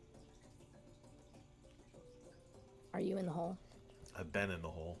 Are you in the hole? I've been in the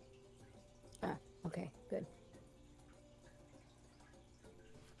hole. Ah, okay, good.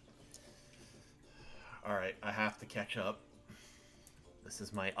 All right, I have to catch up. This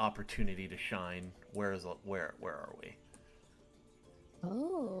is my opportunity to shine. Where are we?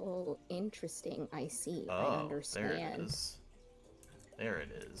 Oh, interesting. I see. Oh, I understand. there it is. There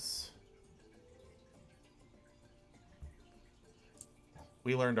it is.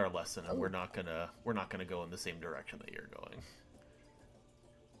 We learned our lesson, and we're not gonna go in the same direction that you're going.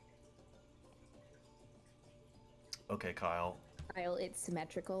 Okay, Kyle. Kyle, it's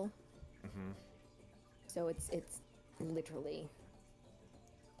symmetrical. So it's literally.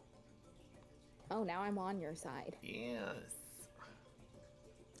 Oh, now I'm on your side. Yes.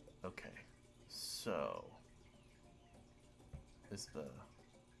 Okay. So is the.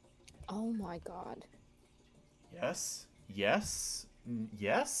 Oh my god. Yes. Yes.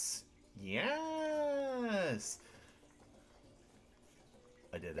 Yes. Yes.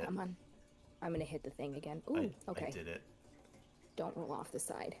 I did it. Come on. I'm gonna hit the thing again. Ooh, okay. I did it. Don't roll off the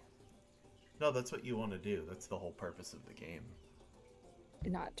side. No, that's what you want to do. That's the whole purpose of the game.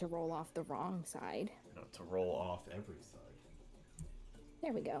 Not to roll off the wrong side. No, to roll off every side.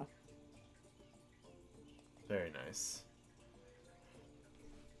 There we go. Very nice.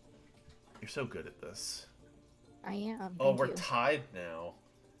 You're so good at this. I am. Oh, Thank we're you. tied now.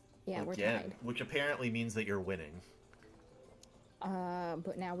 Yeah, we're Again, tied. which apparently means that you're winning.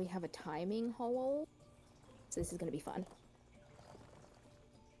 But now we have a timing hole, so this is gonna be fun.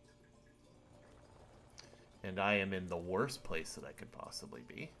 And I am in the worst place that I could possibly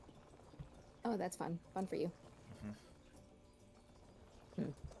be. Oh, that's fun. Fun for you.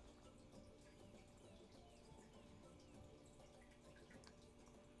 Mm-hmm.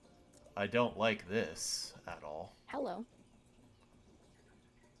 I don't like this at all. Hello.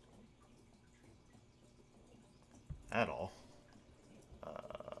 At all.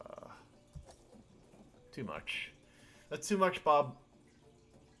 Too much. That's too much, Bob.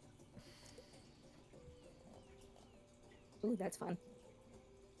 Ooh, that's fun.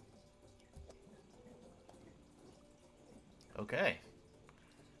 Okay.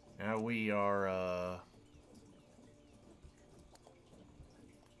 Now we are,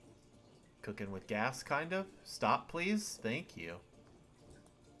 cooking with gas, kind of. Stop, please. Thank you.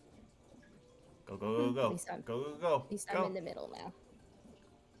 Go, go, go, go. Go, go, go. At least go. I'm in the middle now.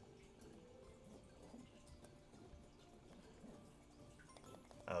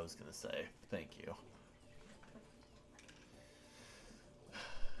 I was gonna say, thank you.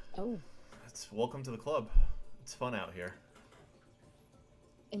 Oh. Welcome to the club. It's fun out here.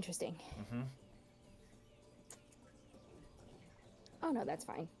 Interesting. Mm-hmm. Oh, no, that's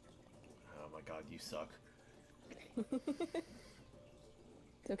fine. Oh my god, you suck.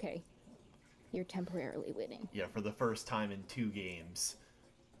 It's okay. You're temporarily winning. Yeah, for the first time in 2 games.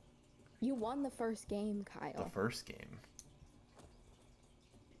 You won the first game, Kyle. The first game.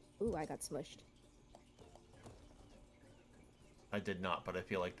 Ooh, I got smushed. I did not, but I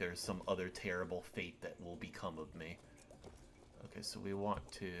feel like there's some other terrible fate that will become of me. Okay, so we want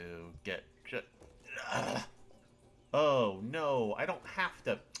to get... Oh, no, I don't have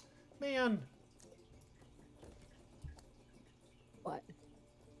to... Man! What?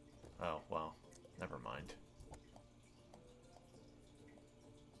 Oh, well, never mind.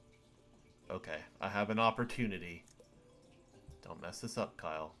 Okay, I have an opportunity. Don't mess this up,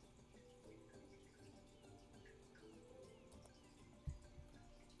 Kyle.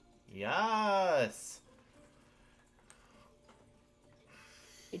 Yes!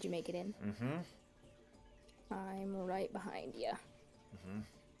 Did you make it in? Mm-hmm. I'm right behind you. Mm-hmm.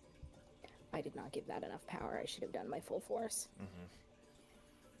 I did not give that enough power. I should have done my full force. Mm-hmm.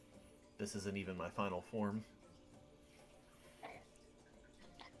 This isn't even my final form.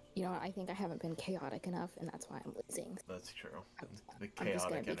 You know what? I think I haven't been chaotic enough, and that's why I'm losing. That's true. The I'm just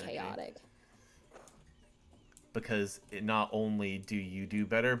gonna be energy. chaotic. Because not only do you do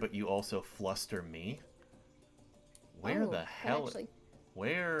better, but you also fluster me. Where the hell?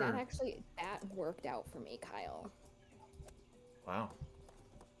 Where? That worked out for me, Kyle. Wow.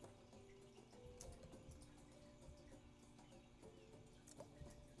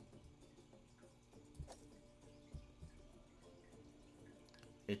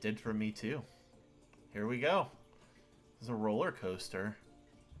 It did for me too. Here we go. This is a roller coaster.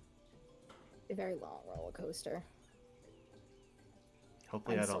 A very long roller coaster.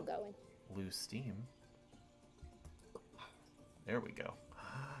 Hopefully I don't going. lose steam. There we go.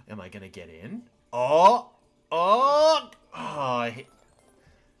 Am I gonna get in? Oh! Oh! Oh!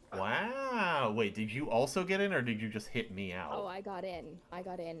 Wow! Wait, did you also get in, or did you just hit me out? Oh, I got in. I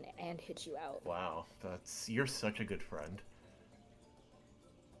got in and hit you out. Wow, you're such a good friend.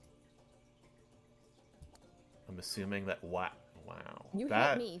 I'm assuming that wow. You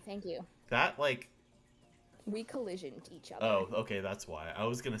hit me, thank you. That like we collisioned each other. Oh, okay, that's why. I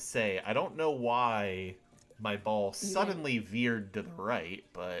was gonna say I don't know why my ball suddenly veered to the right,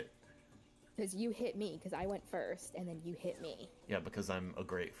 but because you hit me, because I went first, and then you hit me. Yeah, because I'm a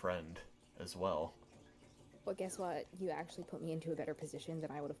great friend as well. But guess what? You actually put me into a better position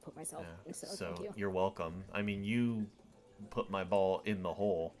than I would have put myself in, so thank you. You're welcome. I mean, you put my ball in the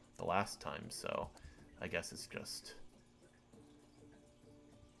hole the last time, so I guess it's just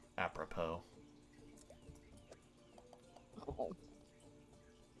apropos. Oh.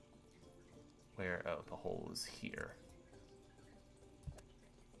 Where? Oh, the hole is here.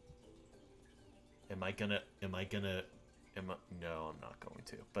 No, I'm not going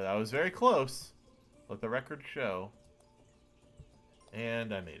to. But I was very close. Let the record show.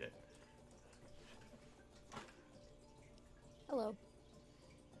 And I made it. Hello.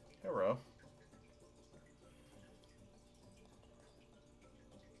 Hello.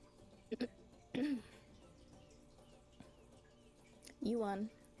 You won.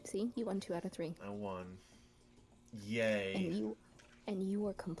 See? You won 2 out of 3. I won. Yay. And you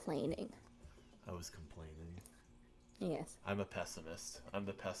were complaining. I was complaining. Yes. I'm a pessimist. I'm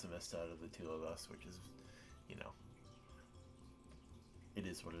the pessimist out of the two of us, which is, It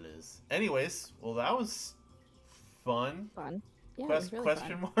is what it is. Anyways, well, that was fun. Fun. Yeah, it was really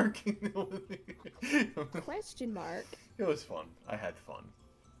Question fun. mark? Question mark? It was fun. I had fun.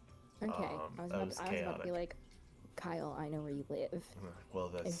 Okay, I was about to be like, Kyle, I know where you live. Well,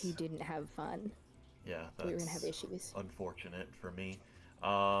 that's... If you didn't have fun, yeah, that's we were gonna have issues. Unfortunate for me.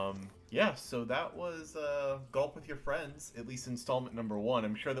 Yeah, so that was Gulp with Your Friends, at least installment number 1.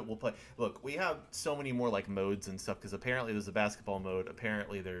 I'm sure that we'll play... Look, we have so many more, like, modes and stuff, because apparently there's a basketball mode,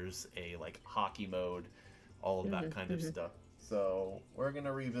 apparently there's a, like, hockey mode, all of that kind of stuff. So we're going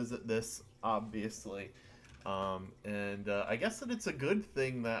to revisit this, obviously. And I guess that it's a good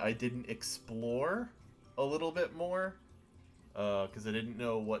thing that I didn't explore a little bit more, because I didn't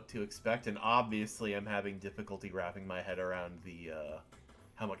know what to expect, and obviously I'm having difficulty wrapping my head around the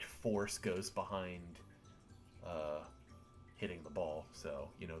how much force goes behind hitting the ball. So,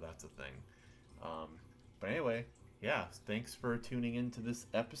 you know, that's a thing. But anyway, yeah, thanks for tuning into this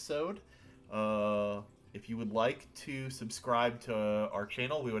episode. If you would like to subscribe to our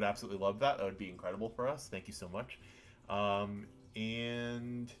channel, we would absolutely love that. That would be incredible for us. Thank you so much.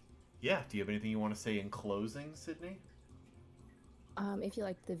 And yeah, do you have anything you want to say in closing, Sydney? If you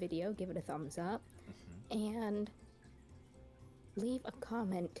liked the video, give it a thumbs up. And leave a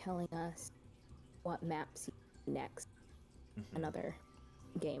comment telling us what maps next. Another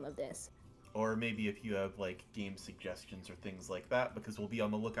game of this. Or maybe if you have, like, game suggestions or things like that, because we'll be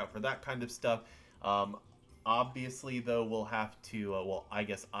on the lookout for that kind of stuff. Obviously, though, we'll have to, well, I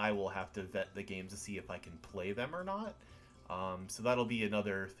guess I will have to vet the games to see if I can play them or not. So that'll be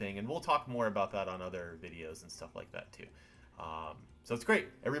another thing, and we'll talk more about that on other videos and stuff like that, too. So it's great.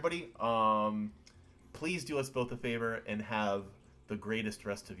 Everybody, please do us both a favor and have the greatest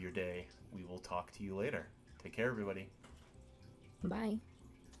rest of your day. We will talk to you later. Take care, everybody. Bye.